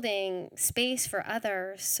 holding space for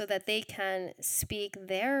others so that they can speak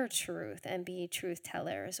their truth and be truth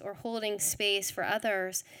tellers, or holding space for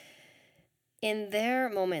others in their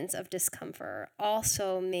moments of discomfort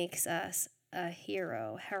also makes us a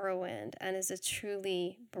hero, heroine, and is a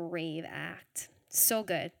truly brave act. So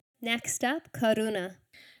good. Next up, Karuna.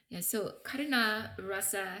 Yeah, so Karuna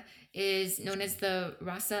rasa is known as the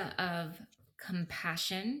rasa of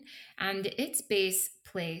compassion, and its base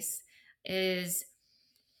place is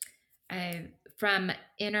uh, from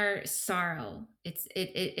inner sorrow. It's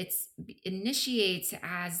initiates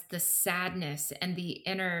as the sadness and the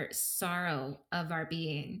inner sorrow of our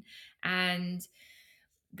being, and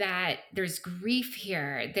that there's grief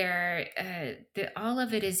here. All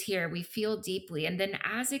of it is here. We feel deeply, and then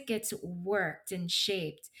as it gets worked and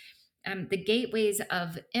shaped, the gateways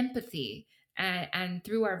of empathy and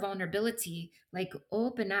through our vulnerability like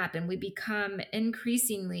open up and we become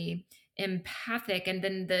increasingly empathic, and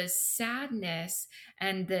then the sadness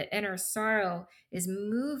and the inner sorrow is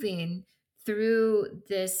moving through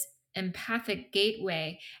this empathic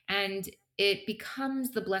gateway, and it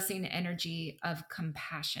becomes the blessing energy of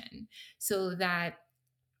compassion, so that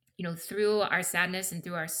through our sadness and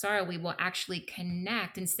through our sorrow, we will actually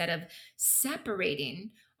connect instead of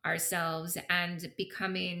separating ourselves and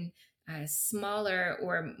becoming smaller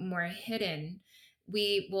or more hidden.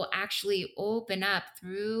 We will actually open up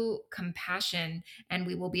through compassion, and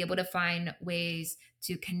we will be able to find ways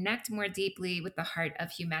to connect more deeply with the heart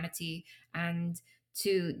of humanity and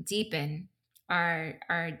to deepen our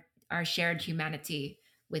shared humanity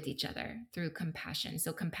with each other through compassion.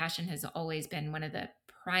 So compassion has always been one of the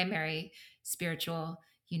primary spiritual,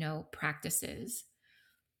 practices.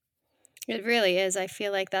 It really is. I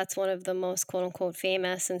feel like that's one of the most quote unquote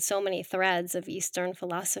famous and so many threads of Eastern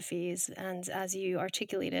philosophies. And as you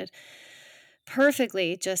articulated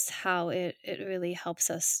perfectly, just how it really helps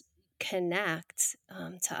us connect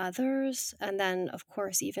to others. And then, of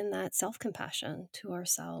course, even that self compassion to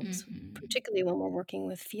ourselves, Hmm. particularly when we're working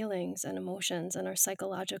with feelings and emotions and our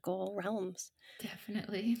psychological realms.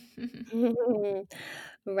 Definitely.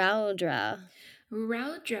 Raudra.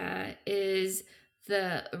 Raudra is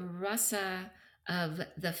the rasa of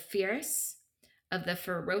the fierce, of the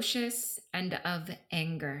ferocious, and of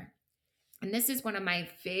anger. And this is one of my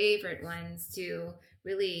favorite ones to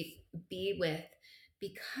really be with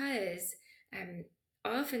because um,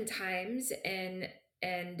 oftentimes in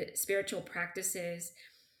and spiritual practices,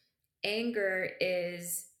 anger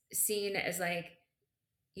is seen as like,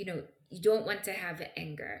 you don't want to have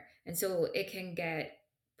anger. And so it can get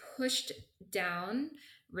pushed down,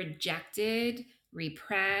 rejected,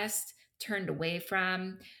 repressed, turned away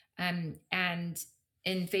from, and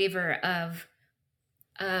in favor of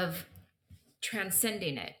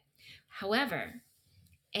transcending it. However,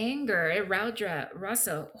 anger, Raudra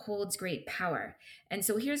Rasa, holds great power. And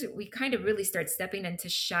so here's we kind of really start stepping into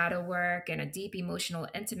shadow work and a deep emotional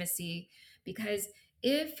intimacy because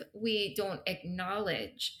if we don't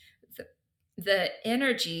acknowledge the, the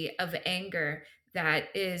energy of anger that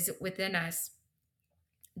is within us,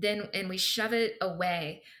 then and we shove it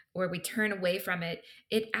away or we turn away from it,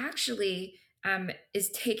 it actually is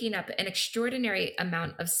taking up an extraordinary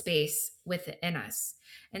amount of space within us.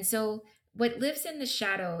 And so, what lives in the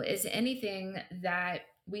shadow is anything that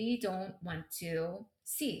we don't want to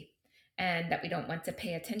see and that we don't want to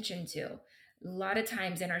pay attention to. A lot of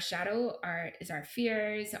times in our shadow is our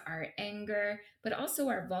fears, our anger, but also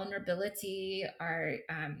our vulnerability, our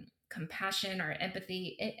compassion, our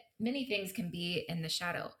empathy. Many things can be in the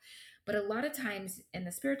shadow. But a lot of times in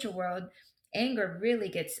the spiritual world, anger really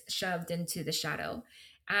gets shoved into the shadow.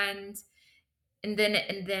 And and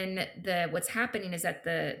then the what's happening is that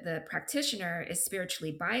the practitioner is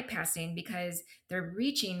spiritually bypassing because they're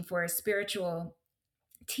reaching for spiritual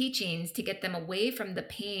teachings to get them away from the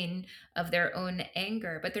pain of their own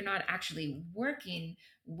anger, but they're not actually working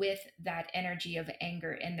with that energy of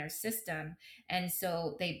anger in their system. And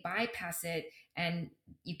so they bypass it, and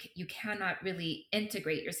you cannot really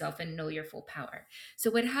integrate yourself and know your full power.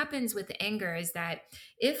 So what happens with anger is that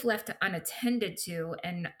if left unattended to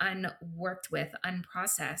and unworked with,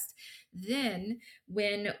 unprocessed, then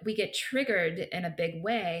when we get triggered in a big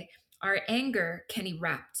way, our anger can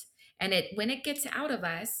erupt, and when it gets out of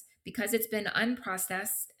us, because it's been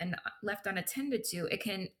unprocessed and left unattended to, it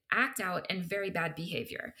can act out in very bad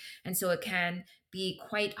behavior. And so it can be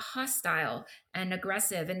quite hostile and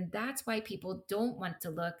aggressive. And that's why people don't want to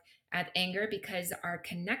look at anger, because our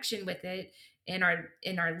connection with it in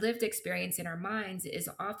our lived experience in our minds is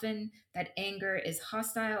often that anger is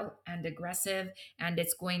hostile and aggressive, and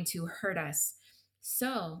it's going to hurt us.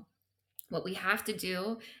 So what we have to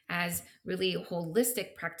do as really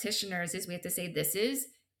holistic practitioners is we have to say, this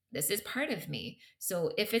is part of me.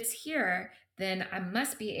 So if it's here, then I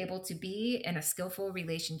must be able to be in a skillful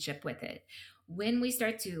relationship with it. When we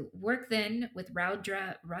start to work then with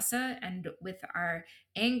Raudra Rasa and with our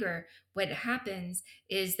anger, what happens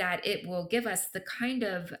is that it will give us the kind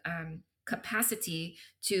of capacity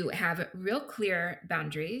to have real clear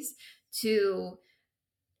boundaries, to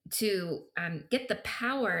get the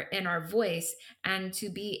power in our voice and to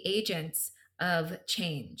be agents of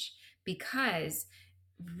change. Because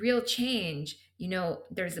real change,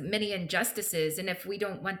 there's many injustices, and if we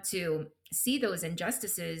don't want to see those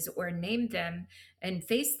injustices or name them and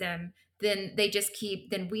face them, then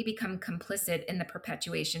we become complicit in the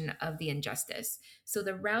perpetuation of the injustice. So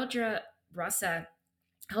the Raudra Rasa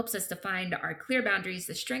helps us to find our clear boundaries,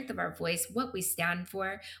 the strength of our voice, what we stand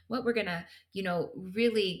for, what we're going to,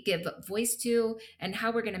 really give voice to, and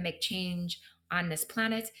how we're going to make change on this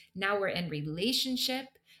planet. Now we're in relationship.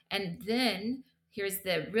 And then here's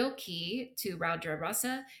the real key to Raudra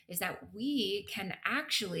Rasa is that we can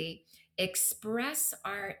actually express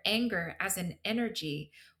our anger as an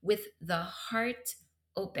energy with the heart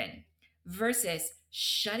open. versus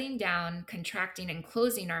shutting down, contracting, and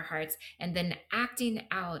closing our hearts, and then acting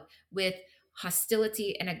out with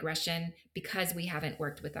hostility and aggression because we haven't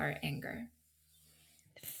worked with our anger.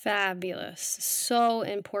 Fabulous. So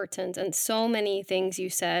important. And so many things you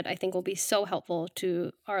said I think will be so helpful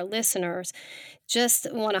to our listeners. Just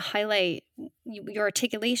want to highlight your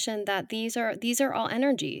articulation that these are all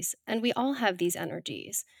energies and we all have these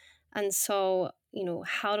energies. And so,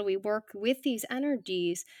 how do we work with these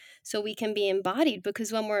energies so we can be embodied?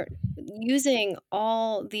 Because when we're using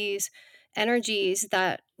all these energies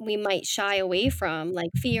that we might shy away from, like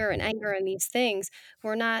fear and anger and these things,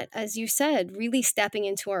 we're not, as you said, really stepping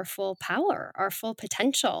into our full power, our full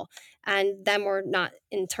potential. And then we're not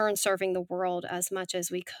in turn serving the world as much as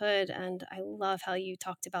we could. And I love how you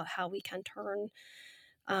talked about how we can turn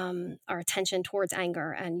our attention towards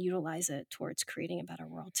anger and utilize it towards creating a better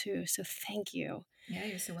world too. So thank you. Yeah,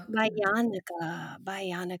 you're so welcome.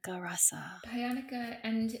 Bhayanika rasa. Bhayanika,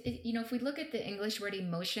 and if we look at the English word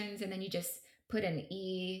emotions, and then you just put an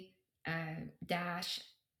dash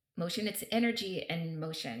motion, it's energy and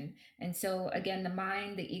motion. And so again, the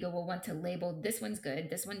mind, the ego will want to label this one's good,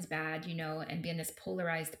 this one's bad, and be in this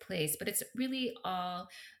polarized place. But it's really all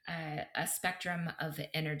a spectrum of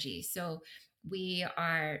energy. So we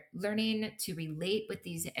are learning to relate with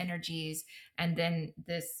these energies, and then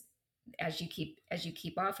this, as you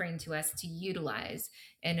keep offering to us, to utilize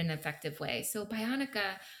in an effective way. So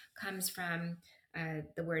bionica comes from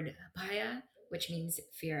the word bhaya, which means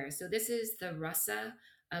fear. So this is the rasa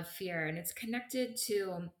of fear, and it's connected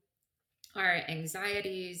to our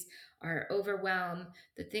anxieties, our overwhelm,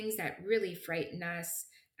 the things that really frighten us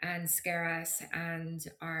and scare us, and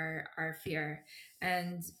our fear.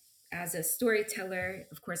 And as a storyteller,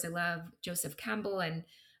 of course, I love Joseph Campbell, and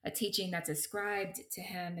a teaching that's ascribed to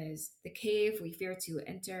him is the cave we fear to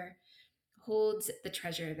enter holds the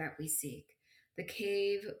treasure that we seek. The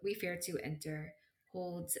cave we fear to enter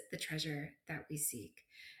holds the treasure that we seek.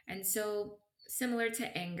 And so, similar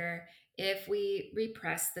to anger, if we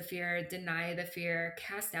repress the fear, deny the fear,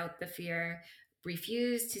 cast out the fear,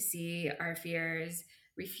 refuse to see our fears,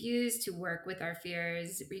 refuse to work with our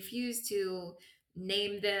fears, refuse to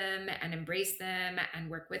name them and embrace them and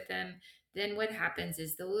work with them, then what happens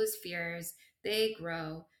is those fears, they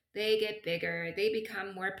grow, they get bigger, they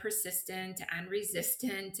become more persistent and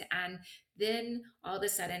resistant. And then all of a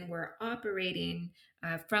sudden, we're operating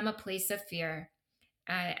from a place of fear,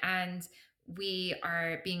 and we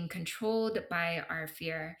are being controlled by our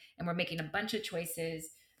fear, and we're making a bunch of choices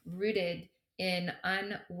rooted in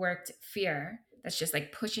unworked fear that's just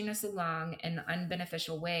like pushing us along in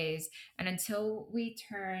unbeneficial ways. And until we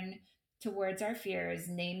turn towards our fears,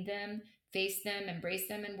 name them, face them, embrace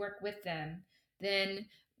them, and work with them, then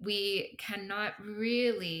we cannot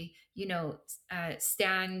really,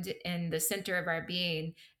 stand in the center of our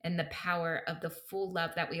being and the power of the full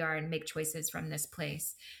love that we are, and make choices from this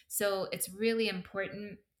place. So it's really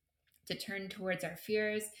important to turn towards our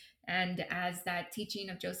fears. And as that teaching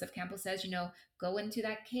of Joseph Campbell says, go into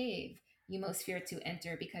that cave you most fear to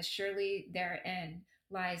enter, because surely therein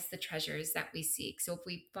lies the treasures that we seek. So if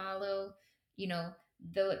we follow,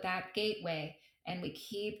 that gateway, and we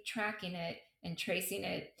keep tracking it and tracing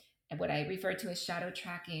it, and what I refer to as shadow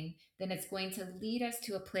tracking, then it's going to lead us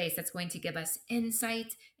to a place that's going to give us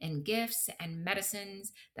insight and gifts and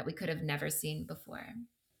medicines that we could have never seen before.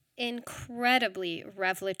 Incredibly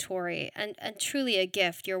revelatory and truly a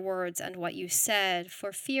gift, your words and what you said,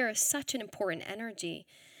 for fear is such an important energy.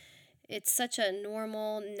 It's such a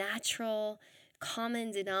normal, natural,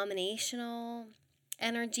 common denominational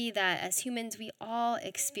energy that as humans we all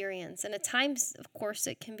experience. And at times, of course,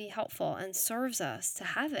 it can be helpful and serves us to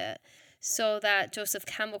have it. So that Joseph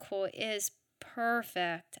Campbell quote is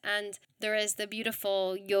perfect. And there is the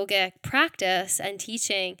beautiful yogic practice and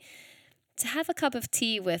teaching to have a cup of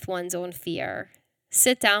tea with one's own fear.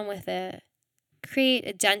 Sit down with it, create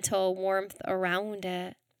a gentle warmth around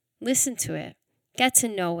it, listen to it, get to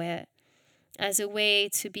know it as a way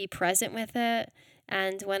to be present with it,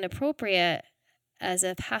 and when appropriate, as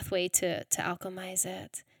a pathway to alchemize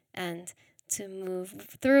it and to move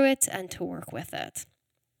through it and to work with it.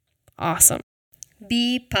 Awesome.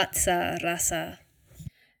 Bipatsa rasa.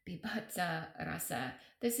 Bibhatsa rasa.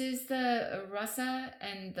 This is the rasa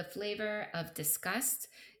and the flavor of disgust.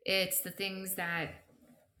 It's the things that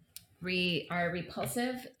are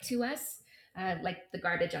repulsive to us, like the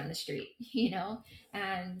garbage on the street,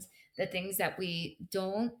 and the things that we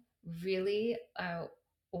don't really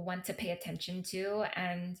want to pay attention to,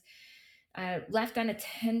 and left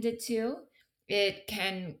unattended to, it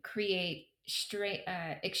can create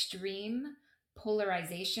extreme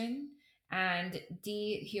polarization and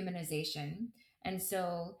dehumanization. And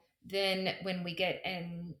so then when we get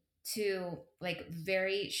into like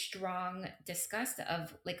very strong disgust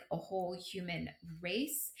of like a whole human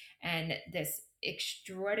race and this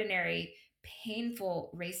extraordinary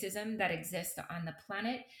painful racism that exists on the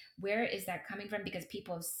planet, where is that coming from? Because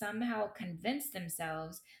people have somehow convinced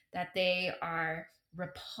themselves that they are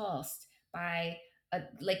repulsed by a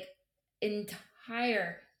like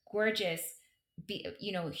entire gorgeous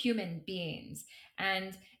human beings.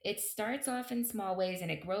 And it starts off in small ways, and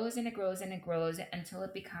it grows and it grows and it grows until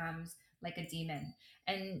it becomes like a demon.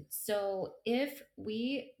 And so if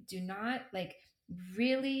we do not like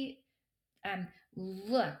really um,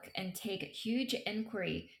 look and take huge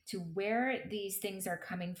inquiry to where these things are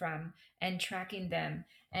coming from and tracking them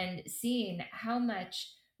and seeing how much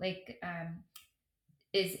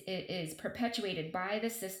is perpetuated by the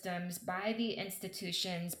systems, by the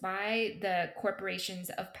institutions, by the corporations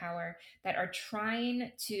of power that are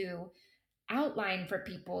trying to outline for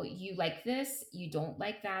people, you like this, you don't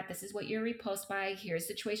like that, this is what you're repulsed by, here's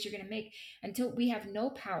the choice you're going to make, until we have no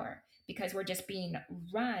power because we're just being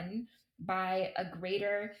run by a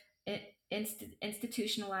greater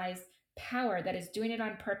institutionalized power that is doing it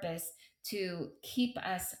on purpose to keep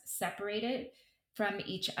us separated from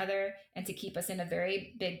each other and to keep us in a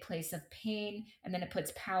very big place of pain. And then it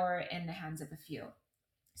puts power in the hands of a few.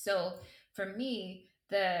 So for me,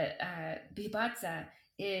 the bibatsa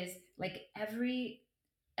is like every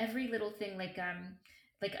little thing, like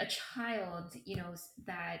a child,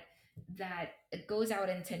 that goes out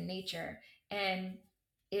into nature and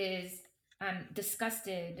is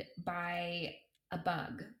disgusted by a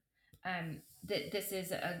bug. This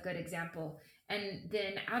is a good example. And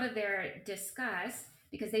then out of their disgust,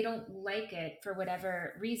 because they don't like it for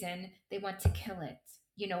whatever reason, they want to kill it,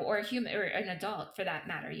 or a human or an adult for that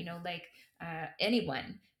matter, like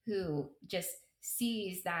anyone who just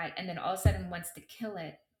sees that and then all of a sudden wants to kill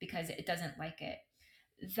it because it doesn't like it.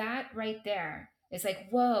 That right there is like,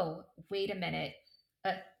 whoa, wait a minute.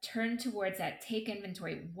 Turn towards that, take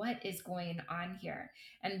inventory. What is going on here?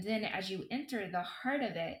 And then as you enter the heart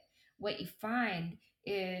of it, what you find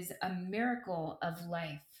is a miracle of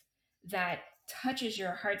life that touches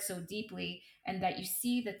your heart so deeply, and that you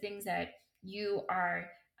see the things that you are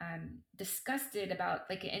disgusted about,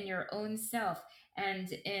 like in your own self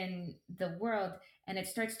and in the world. And it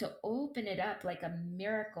starts to open it up like a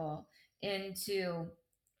miracle into,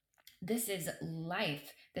 this is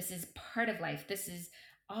life. This is part of life. This is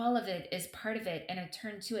all of it is part of it. And I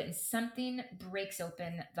turn to it and something breaks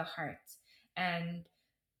open the heart. And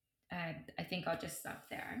I think I'll just stop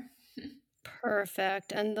there.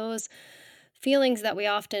 Perfect. And those feelings that we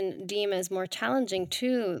often deem as more challenging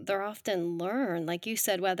too, they're often learned, like you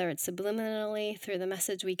said, whether it's subliminally through the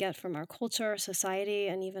message we get from our culture, society,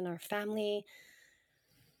 and even our family,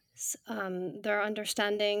 their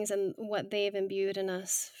understandings and what they've imbued in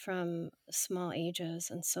us from small ages.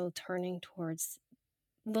 And so turning towards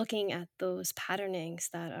looking at those patternings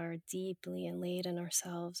that are deeply inlaid in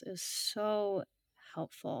ourselves is so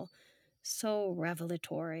helpful, so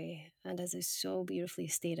revelatory, and as is so beautifully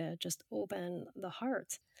stated, just open the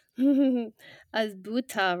heart.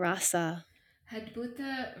 Adbhuta rasa.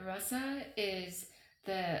 Adbhuta rasa is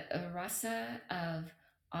the rasa of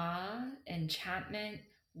awe, enchantment,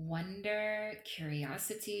 wonder,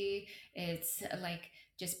 curiosity. It's like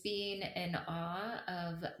just being in awe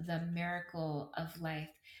of the miracle of life.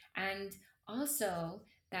 And also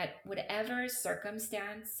that whatever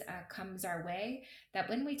circumstance comes our way, that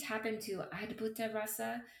when we tap into Adbhuta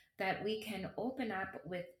rasa, that we can open up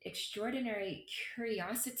with extraordinary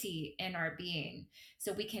curiosity in our being,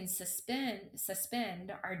 so we can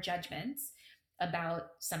suspend our judgments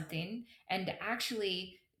about something and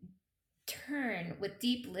actually turn with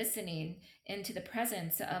deep listening into the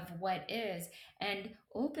presence of what is, and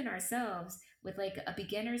open ourselves with like a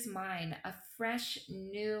beginner's mind, a fresh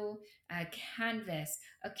new canvas,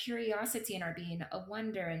 a curiosity in our being, a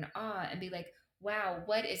wonder and awe, and be like, wow,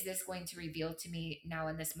 what is this going to reveal to me now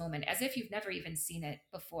in this moment, as if you've never even seen it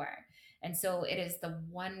before. And so it is the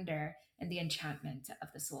wonder and the enchantment of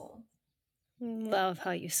the soul. Love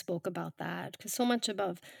how you spoke about that, because so much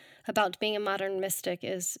about being a modern mystic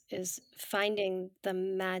is finding the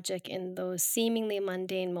magic in those seemingly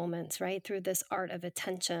mundane moments, right? Through this art of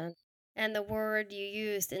attention. And the word you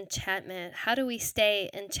used, enchantment. How do we stay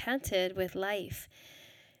enchanted with life?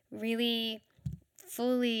 Really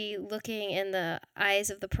fully looking in the eyes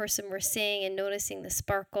of the person we're seeing and noticing the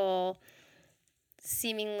sparkle,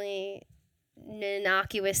 seemingly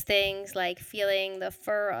innocuous things like feeling the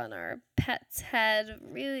fur on our pet's head,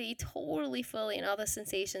 really totally fully, and all the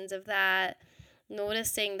sensations of that.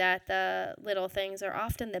 noticing that the little things are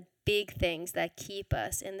often the big things that keep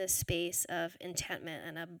us in this space of enchantment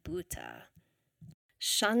and abhuta.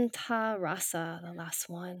 Shanta Rasa, the last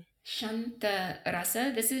one. Shanta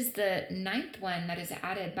Rasa. This is the 9th one that is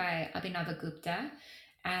added by Abhinavagupta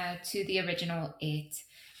to the original 8.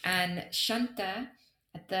 And Shanta,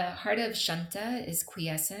 at the heart of Shanta is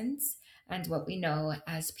quiescence and what we know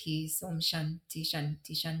as peace. Om Shanti,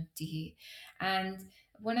 Shanti, Shanti. And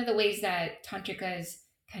one of the ways that Tantrikas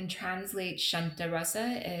can translate Shanta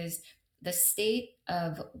Rasa is the state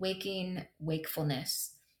of waking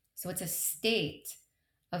wakefulness. So it's a state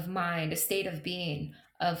of mind, a state of being,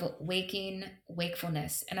 of waking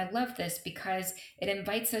wakefulness. And I love this because it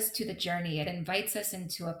invites us to the journey. It invites us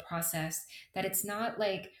into a process that it's not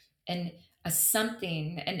like an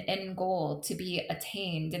end goal to be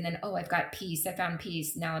attained. And then, oh, I've got peace. I found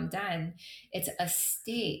peace. Now I'm done. It's a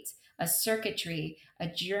state, a circuitry, a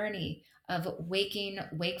journey of waking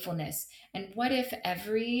wakefulness. And what if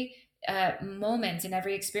every moment in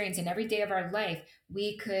every experience in every day of our life,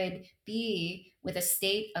 we could be with a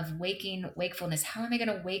state of waking wakefulness? How am I going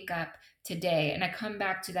to wake up today? And I come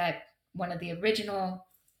back to that one of the original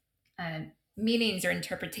meanings or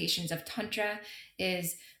interpretations of Tantra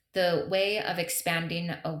is the way of expanding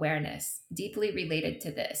awareness, deeply related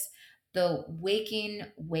to this, the waking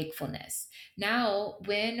wakefulness. Now,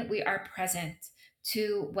 when we are present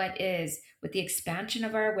to what is, with the expansion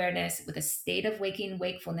of our awareness, with a state of waking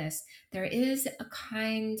wakefulness, there is a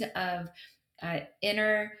kind of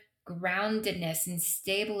inner groundedness and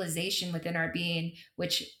stabilization within our being,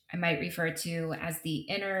 which I might refer to as the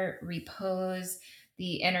inner repose,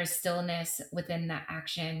 the inner stillness within that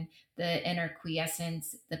action, the inner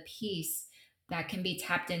quiescence, the peace that can be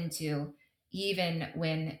tapped into even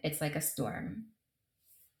when it's like a storm.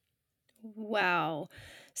 Wow.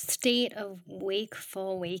 State of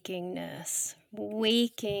wakeful wakingness,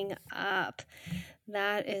 waking up.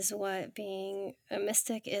 That is what being a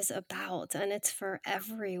mystic is about, and it's for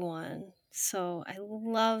everyone. So I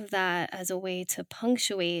love that as a way to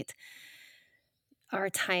punctuate our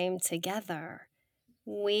time together,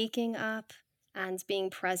 waking up and being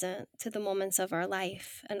present to the moments of our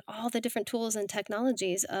life and all the different tools and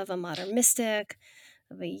technologies of a modern mystic,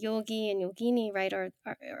 of a yogi and yogini, right, are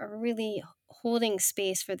really holding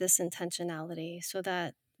space for this intentionality so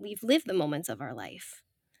that we've lived the moments of our life.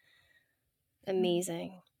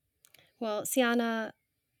 Amazing. Well, Siana,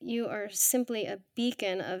 you are simply a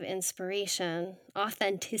beacon of inspiration,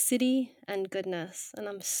 authenticity, and goodness. And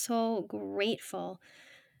I'm so grateful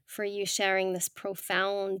for you sharing this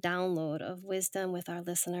profound download of wisdom with our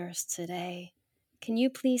listeners today. Can you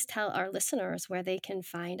please tell our listeners where they can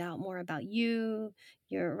find out more about you,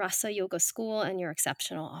 your Rasa Yoga School, and your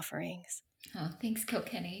exceptional offerings? Oh, thanks,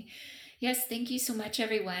 Kilkenny. Yes, thank you so much,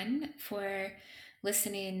 everyone, for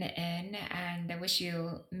listening in. And I wish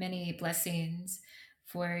you many blessings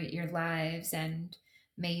for your lives, and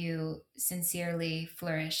may you sincerely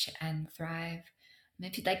flourish and thrive. And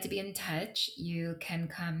if you'd like to be in touch, you can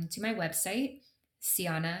come to my website,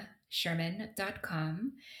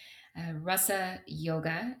 sianasherman.com. Rasa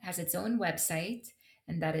Yoga has its own website,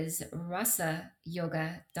 and that is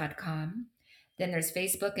rasayoga.com. Then there's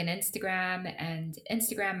Facebook and Instagram. And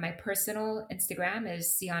Instagram, my personal Instagram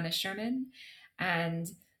is Siana Sherman. And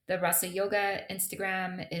the Rasa Yoga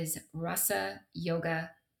Instagram is Rasa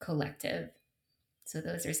Yoga Collective. So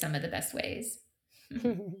those are some of the best ways.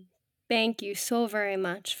 Thank you so very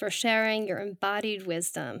much for sharing your embodied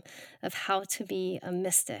wisdom of how to be a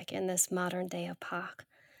mystic in this modern day epoch.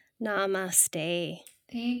 Namaste.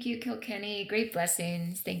 Thank you, Kilkenny. Great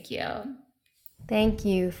blessings. Thank you. Thank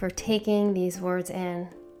you for taking these words in.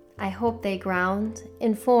 I hope they ground,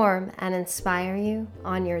 inform, and inspire you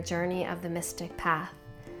on your journey of the mystic path.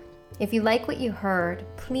 If you like what you heard,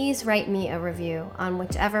 please write me a review on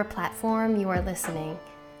whichever platform you are listening.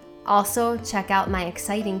 Also, check out my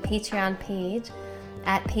exciting Patreon page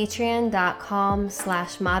at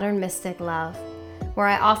patreon.com/modernmysticlove, where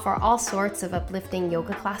I offer all sorts of uplifting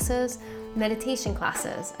yoga classes, meditation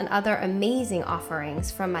classes, and other amazing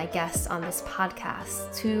offerings from my guests on this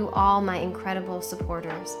podcast to all my incredible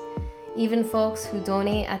supporters. Even folks who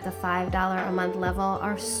donate at the $5 a month level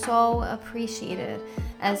are so appreciated,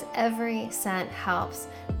 as every cent helps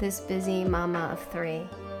this busy mama of 3.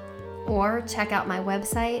 Or check out my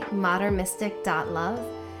website, modernmystic.love,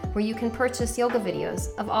 where you can purchase yoga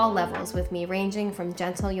videos of all levels with me, ranging from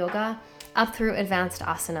gentle yoga up through advanced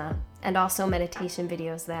asana, and also meditation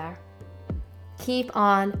videos there. Keep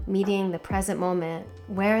on meeting the present moment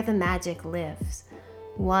where the magic lives,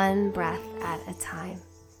 one breath at a time.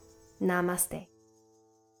 Namaste.